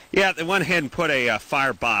 Yeah, they went ahead and put a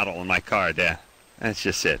fire bottle in my car, Dad. That's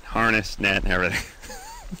just it. Harness, net, and everything.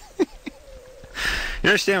 You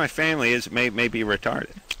understand my family may be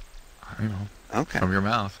retarded. I know. Okay. From your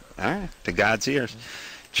mouth. All right. To God's ears.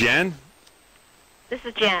 Jen? This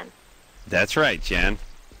is Jen. That's right, Jen.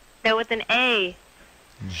 No, with an A.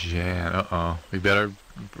 Jan, uh-oh. We better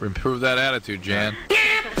improve that attitude, Jan.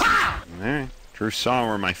 All right. Drew saw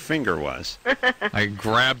where my finger was. I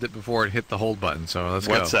grabbed it before it hit the hold button, so let's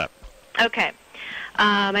go. What's up? Okay.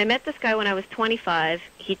 I met this guy when I was 25.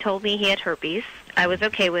 He told me he had herpes. I was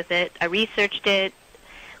okay with it. I researched it.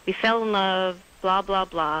 We fell in love, blah, blah,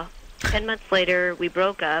 blah. 10 months later, we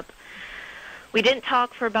broke up. We didn't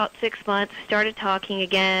talk for about 6 months. Started talking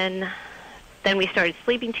again. Then we started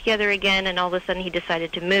sleeping together again, and all of a sudden he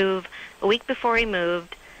decided to move. A week before he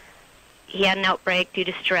moved, he had an outbreak due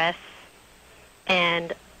to stress,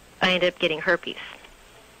 and I ended up getting herpes.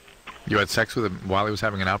 You had sex with him while he was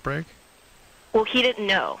having an outbreak? Well, he didn't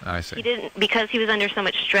know. I see. He didn't, because he was under so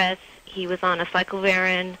much stress. He was on a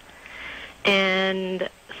cyclovarin, and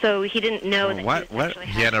so he didn't know that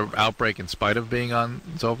He had an outbreak in spite of being on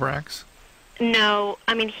Zovirax? No,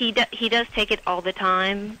 I mean, he does take it all the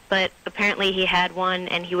time, but apparently he had one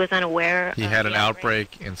and he was unaware. He had an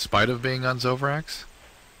outbreak in spite of being on Zovirax?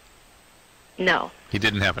 No. He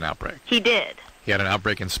didn't have an outbreak? He did. He had an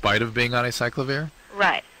outbreak in spite of being on acyclovir?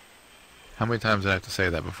 Right. How many times did I have to say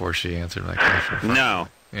that before she answered my question? No.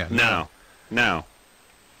 Yeah. No.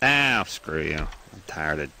 Ah, screw you. I'm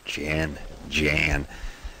tired of Jan.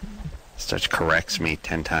 Corrects me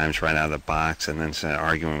 10 times right out of the box, and then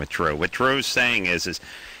arguing with Drew. What Drew's saying is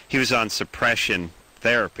he was on suppression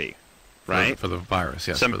therapy, right? For the virus,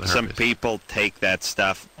 yes. Some people take that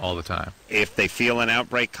stuff all the time if they feel an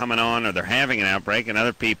outbreak coming on or they're having an outbreak, and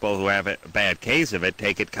other people who have a bad case of it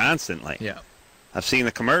take it constantly. Yeah. I've seen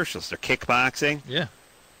the commercials. They're kickboxing. Yeah.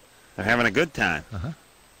 They're having a good time. Uh-huh.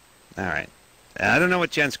 All right. I don't know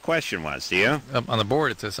what Jen's question was. Do you? On the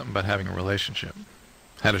board, it says something about having a relationship.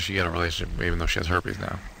 How does she get a relationship, even though she has herpes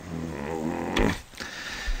now?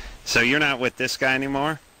 So you're not with this guy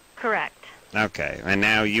anymore? Correct. Okay, and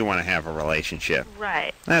now you want to have a relationship.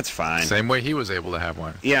 Right. That's fine. Same way he was able to have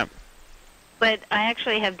one. Yeah. But I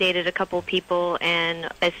actually have dated a couple people, and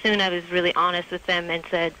as soon as I was really honest with them and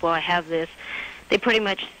said, well, I have this, they pretty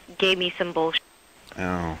much gave me some bullshit.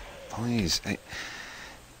 Oh, please.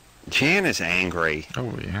 Jan is angry.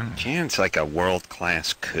 Oh, yeah. Jan's like a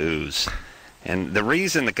world-class coos. And the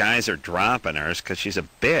reason the guys are dropping her is because she's a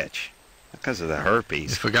bitch, because of the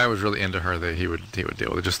herpes. If a guy was really into her, he would deal with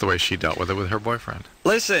it just the way she dealt with it with her boyfriend.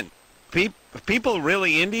 Listen, people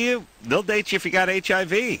really into you, they'll date you if you got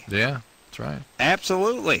HIV. Yeah, that's right.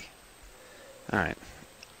 Absolutely. All right.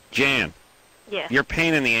 Jan. Yeah. You're a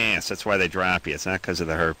pain in the ass. That's why they drop you. It's not because of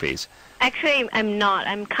the herpes. Actually, I'm not.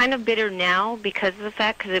 I'm kind of bitter now because of the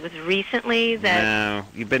fact, because it was recently that... No,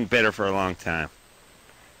 you've been bitter for a long time.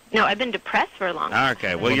 No, I've been depressed for a long time.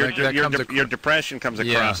 Okay, well, your depression comes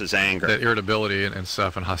across as anger. That irritability and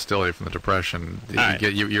stuff and hostility from the depression,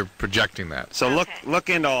 you're projecting that. So look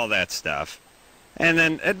into all that stuff. And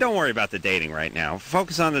then don't worry about the dating right now.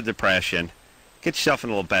 Focus on the depression. Get yourself in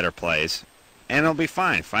a little better place. And it'll be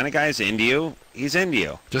fine. Find a guy who's into you. He's into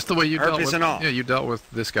you. Just the way you dealt herpes with, and all. Yeah, you dealt with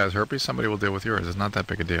this guy's herpes. Somebody will deal with yours. It's not that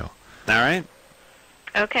big a deal. All right.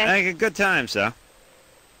 Okay. Hey, good times, though.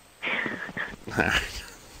 All right.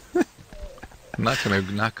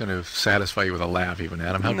 I'm not gonna satisfy you with a laugh, even,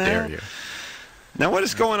 Adam. How dare you? Now, what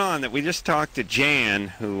is going on? That we just talked to Jan,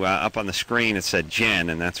 who up on the screen it said Jen,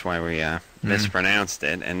 and that's why we mispronounced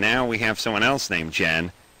it. And now we have someone else named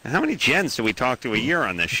Jen. How many Jens do we talk to a year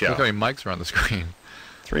on this show? Look how many mics are on the screen.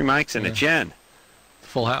 3 mics and a Jen.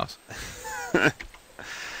 Full house.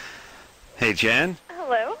 Hey, Jen.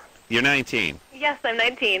 Hello. You're 19. Yes, I'm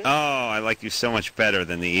 19. Oh, I like you so much better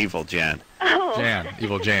than the evil Jen. Oh. Jan,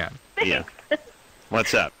 evil Jan. Yeah.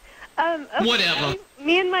 What's up? Okay. Whatever.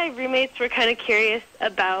 Me and my roommates were kind of curious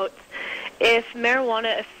about if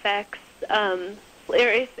marijuana affects, or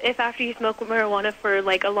if after you smoke marijuana for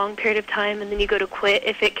like a long period of time and then you go to quit,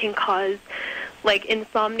 if it can cause like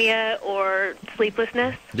insomnia or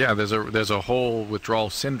sleeplessness. Yeah, there's a whole withdrawal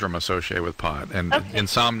syndrome associated with pot, and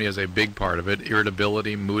insomnia is a big part of it.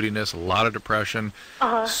 Irritability, moodiness, a lot of depression,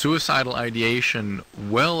 suicidal ideation,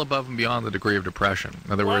 well above and beyond the degree of depression.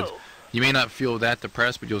 In other words, you may not feel that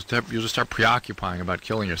depressed, but you'll just start preoccupying about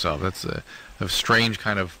killing yourself. That's a strange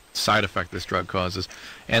kind of side effect this drug causes.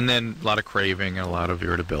 And then a lot of craving and a lot of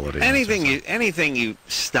irritability. Anything you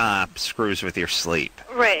stop screws with your sleep.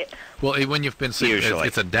 Right. Well, when you've been sick, Usually.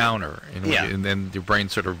 it's a downer, and then your brain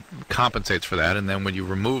sort of compensates for that. And then when you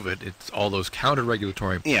remove it, it's all those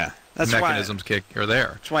counter-regulatory mechanisms are there.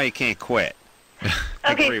 That's why you can't quit.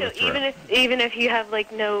 Okay, so even if you have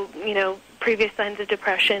like no previous signs of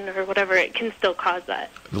depression or whatever, it can still cause that.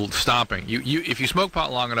 Stopping if you smoke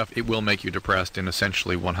pot long enough, it will make you depressed in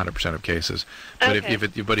essentially 100% of cases. But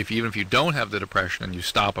even if you don't have the depression and you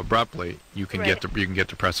stop abruptly, you can get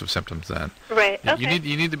depressive symptoms then. Right. Okay.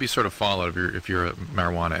 You need to be sort of followed if you're a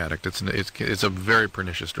marijuana addict. It's a very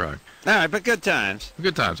pernicious drug. All right, but good times.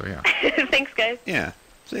 Good times, yeah. Thanks, guys. Yeah.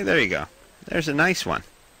 See, there you go. There's a nice one.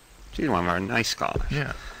 She's one of our nice callers.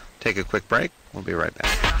 Yeah. Take a quick break. We'll be right back.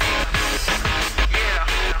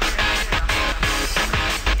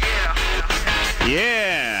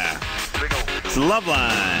 Yeah. It's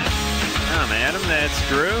Loveline. I'm Adam. That's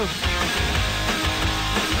Drew.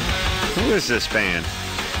 Who is this band?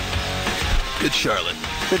 Good Charlotte.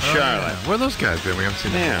 Good Charlotte. Yeah. Where are those guys been? We haven't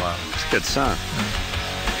seen them in a while. It's a good song.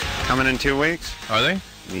 Coming in 2 weeks. Are they?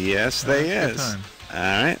 Yes, they good is. time.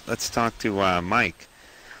 All right. Let's talk to Mike.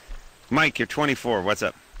 Mike, you're 24. What's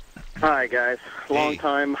up? Hi, guys. Long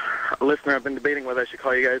time listener. I've been debating whether I should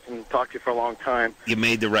call you guys and talk to you for a long time. You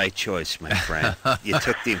made the right choice, my friend. You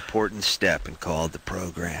took the important step and called the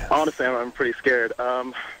program. Honestly, I'm pretty scared.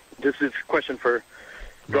 This is a question for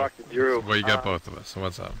Dr. Drew. Well, you got both of us, so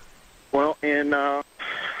what's up? Well, I'm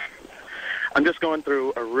just going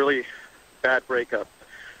through a really bad breakup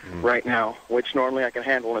right now, which normally I can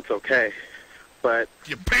handle and it's okay. But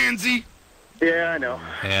you pansy. Yeah, I know.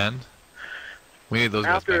 And we need those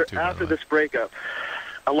guys back too. After this breakup,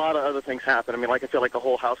 a lot of other things happen. I mean, like I said, like the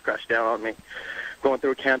whole house crashed down on me. Going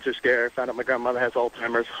through a cancer scare, found out my grandmother has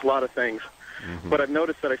Alzheimer's, a lot of things. But I've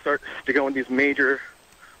noticed that I start to go in these major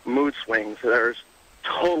mood swings that are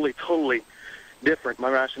totally different. My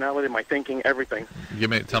rationality, my thinking, everything.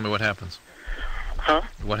 Tell me what happens. Huh?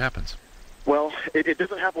 What happens? Well, it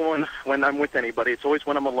doesn't happen when I'm with anybody. It's always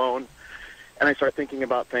when I'm alone and I start thinking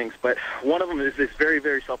about things. But one of them is very,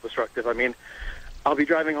 very self-destructive. I mean, I'll be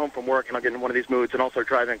driving home from work and I'll get in one of these moods and I'll start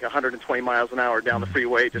driving 120 miles an hour down the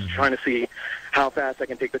freeway, just trying to see how fast I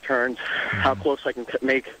can take the turns, how close I can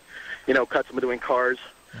make, cuts in between cars.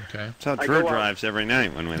 Okay. That's how Drew drives every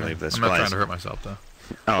night when we leave this place. I'm not trying to hurt myself, though.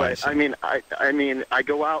 Oh, but, I mean, I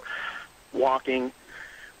go out walking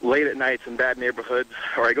late at nights in bad neighborhoods,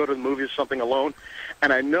 or I go to the movies or something alone,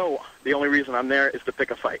 and I know the only reason I'm there is to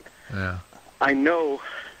pick a fight. Yeah. I know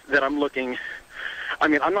that I'm looking. I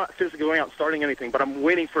mean, I'm not physically going out and starting anything, but I'm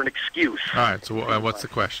waiting for an excuse. All right. So what's the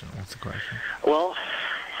question? Well,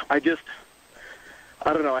 I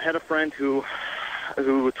I don't know. I had a friend who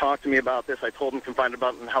talked to me about this. I told him confided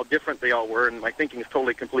about and how different they all were, and my thinking is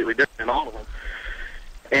totally, completely different in all of them.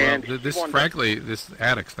 And frankly, this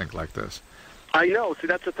addicts think like this. I know. See,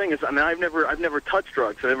 that's the thing is, I mean, I've never touched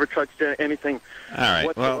drugs. I've never touched anything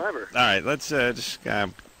whatsoever. All right. Let's just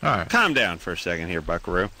calm down for a second here,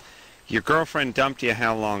 Buckaroo. Your girlfriend dumped you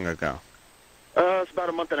how long ago? It's about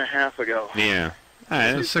a month and a half ago. Yeah. All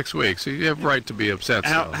right. It's 6 weeks. So you have right to be upset.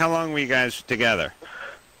 How long were you guys together?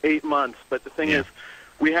 8 months. But the thing is,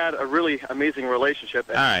 we had a really amazing relationship.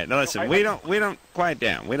 All right. Now listen, we don't quiet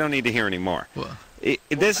down. We don't need to hear any more.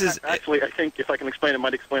 Actually, I think if I can explain, it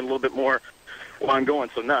might explain a little bit more why I'm going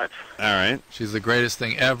so nuts. All right. She's the greatest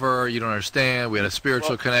thing ever. You don't understand. We had a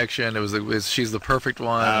spiritual connection. She's the perfect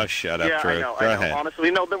one. Oh, shut up, Drew. I know. Go ahead. Honestly,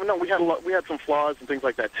 no, we had some flaws and things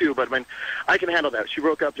like that too. But I mean, I can handle that. She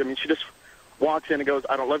broke up. I mean, she just walks in and goes,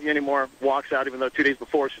 "I don't love you anymore." Walks out, even though 2 days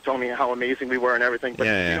before she told me how amazing we were and everything. But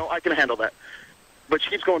you know, I can handle that. But she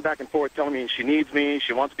keeps going back and forth, telling me she needs me,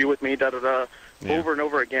 she wants to be with me, over and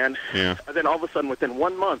over again. Yeah. And then all of a sudden, within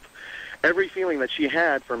 1 month, every feeling that she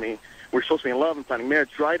had for me, we're supposed to be in love and planning marriage,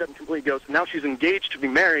 dried up and completely goes. Now she's engaged to be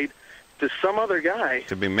married to some other guy.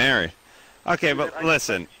 To be married. Okay, but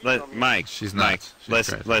listen, Mike. She's Mike.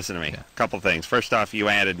 nuts. Listen to me. A couple things. First off, you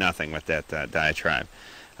added nothing with that diatribe.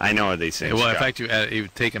 I know these things. Well, in fact,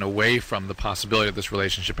 you've taken away from the possibility that this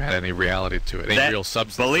relationship had any reality to it, any real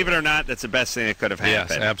substance. Believe it or not, that's the best thing that could have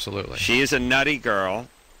happened. Yes, absolutely. She is a nutty girl.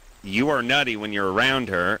 You are nutty when you're around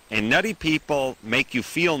her, and nutty people make you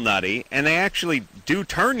feel nutty, and they actually do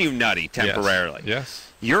turn you nutty temporarily.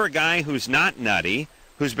 Yes. You're a guy who's not nutty,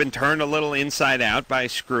 who's been turned a little inside out by a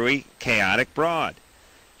screwy, chaotic broad.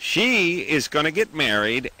 She is going to get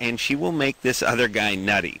married, and she will make this other guy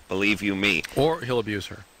nutty, believe you me. Or he'll abuse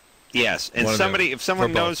her. Yes, and if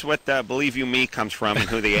someone knows what "believe you me" comes from and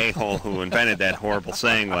who the a-hole who invented that horrible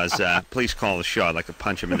saying was, please call the show. I'd like to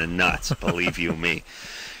punch him in the nuts. Believe you me.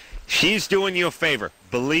 She's doing you a favor.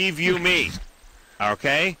 Believe you me.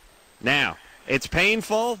 Okay? Now, it's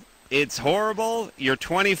painful. It's horrible. You're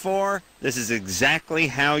 24. This is exactly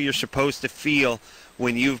how you're supposed to feel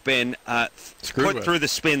when you've been put through the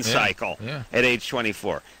spin cycle at age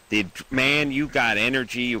 24. Man, you got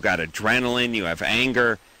energy. You got adrenaline. You have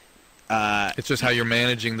anger. It's just how you're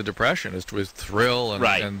managing the depression. It's with thrill and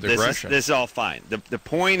aggression. This is all fine. The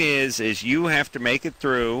point is you have to make it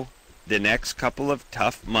through the next couple of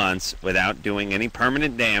tough months without doing any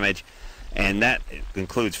permanent damage, and that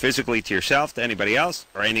includes physically to yourself, to anybody else,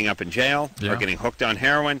 or ending up in jail, or getting hooked on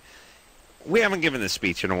heroin. We haven't given this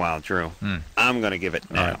speech in a while, Drew. I'm going to give it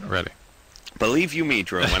now. All right, ready. Believe you me,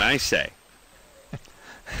 Drew, when I say...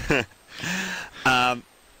 no.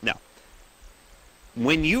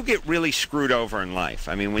 When you get really screwed over in life,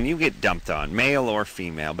 I mean, when you get dumped on, male or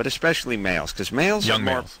female, but especially males, because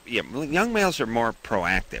young males are more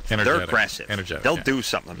proactive. They're aggressive. They'll do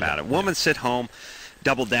something about it. Women sit home,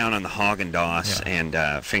 double down on the Haagen-Dazs,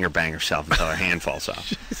 and finger bang herself until her hand falls off.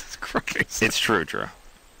 Jesus Christ. It's true, Drew.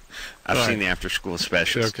 I've seen the after-school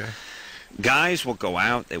specials. Okay. Guys will go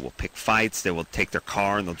out, they will pick fights, they will take their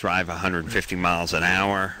car and they'll drive 150 miles an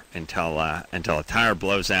hour until a tire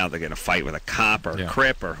blows out. They're going to fight with a cop or a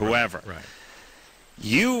crip or whoever. Right.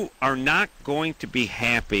 You are not going to be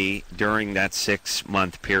happy during that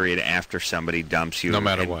 6-month period after somebody dumps you no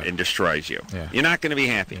matter what. And destroys you. Yeah. You're not going to be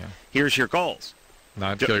happy. Yeah. Here's your goals.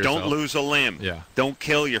 Not kill yourself. Don't lose a limb. Yeah. Don't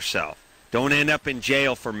kill yourself. Don't end up in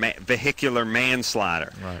jail for vehicular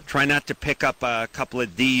manslaughter. Right. Try not to pick up a couple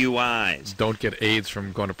of DUIs. Don't get AIDS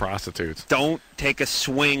from going to prostitutes. Don't take a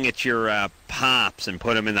swing at your pops and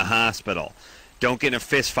put them in the hospital. Don't get in a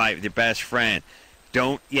fist fight with your best friend.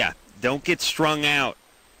 Don't get strung out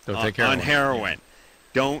on heroin.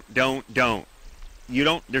 Yeah. Don't.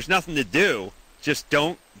 There's nothing to do. Just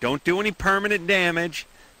don't do any permanent damage.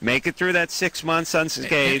 Make it through that 6 months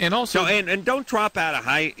unscathed, and also, and don't drop out of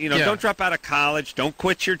don't drop out of college. Don't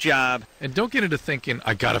quit your job, and don't get into thinking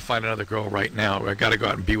I got to find another girl right now. I got to go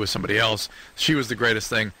out and be with somebody else. She was the greatest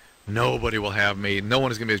thing. Nobody will have me. No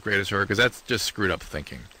one is going to be as great as her because that's just screwed up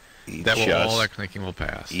thinking. All that thinking will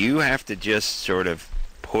pass. You have to just sort of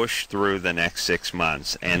push through the next 6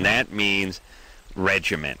 months, and that means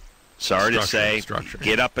regiment. Sorry to say,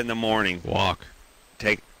 get up in the morning, walk.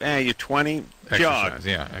 You're 20, exercise, jog.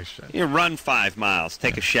 Exercise. You run 5 miles,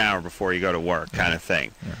 take a shower before you go to work, kind of thing.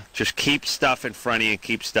 Yeah. Just keep stuff in front of you,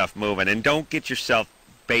 keep stuff moving, and don't get yourself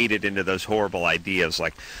baited into those horrible ideas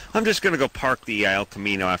like, I'm just going to go park the El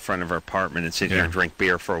Camino out front of our apartment and sit here and drink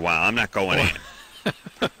beer for a while. I'm not going in.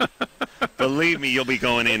 Believe me, you'll be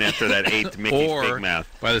going in after that 8th Mickey's Big Mouth.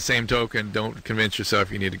 By the same token, don't convince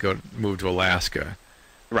yourself you need to move to Alaska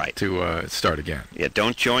Right. To start again. Yeah,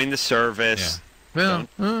 don't join the service. Yeah. Well,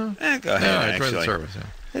 go ahead, I joined the actually. service,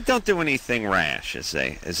 Don't do anything rash, as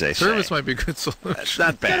they say. Service might be a good solution. It's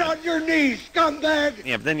not bad. Get on your knees, scumbag!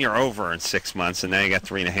 Yeah, but then you're over in 6 months, and now you got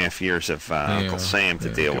 3.5 years of Uncle Sam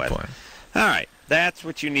to deal with. Point. All right, that's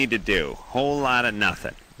what you need to do. Whole lot of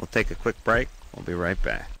nothing. We'll take a quick break. We'll be right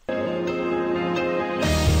back. Yeah.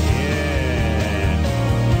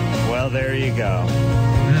 Well, there you go.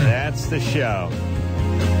 That's the show.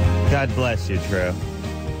 God bless you, Drew.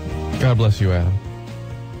 God bless you, Adam.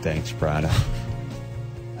 Thanks, Prado.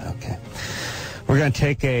 Okay. We're going to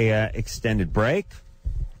take a extended break.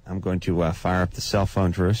 I'm going to fire up the cell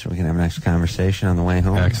phone, Drew, so we can have a nice conversation on the way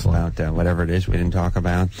home. Excellent. About whatever it is we didn't talk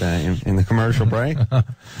about in the commercial break.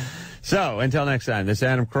 So, until next time, this is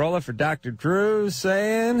Adam Carolla for Dr. Drew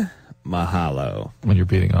saying mahalo. When you're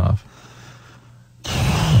beating off.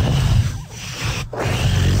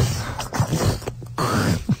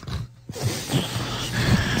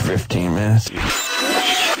 15 minutes.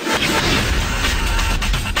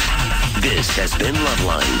 This has been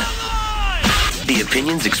Loveline. The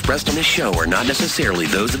opinions expressed on this show are not necessarily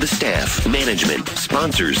those of the staff, management,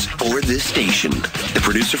 sponsors, or this station. The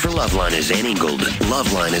producer for Loveline is Ann Ingold.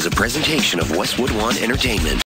 Loveline is a presentation of Westwood One Entertainment.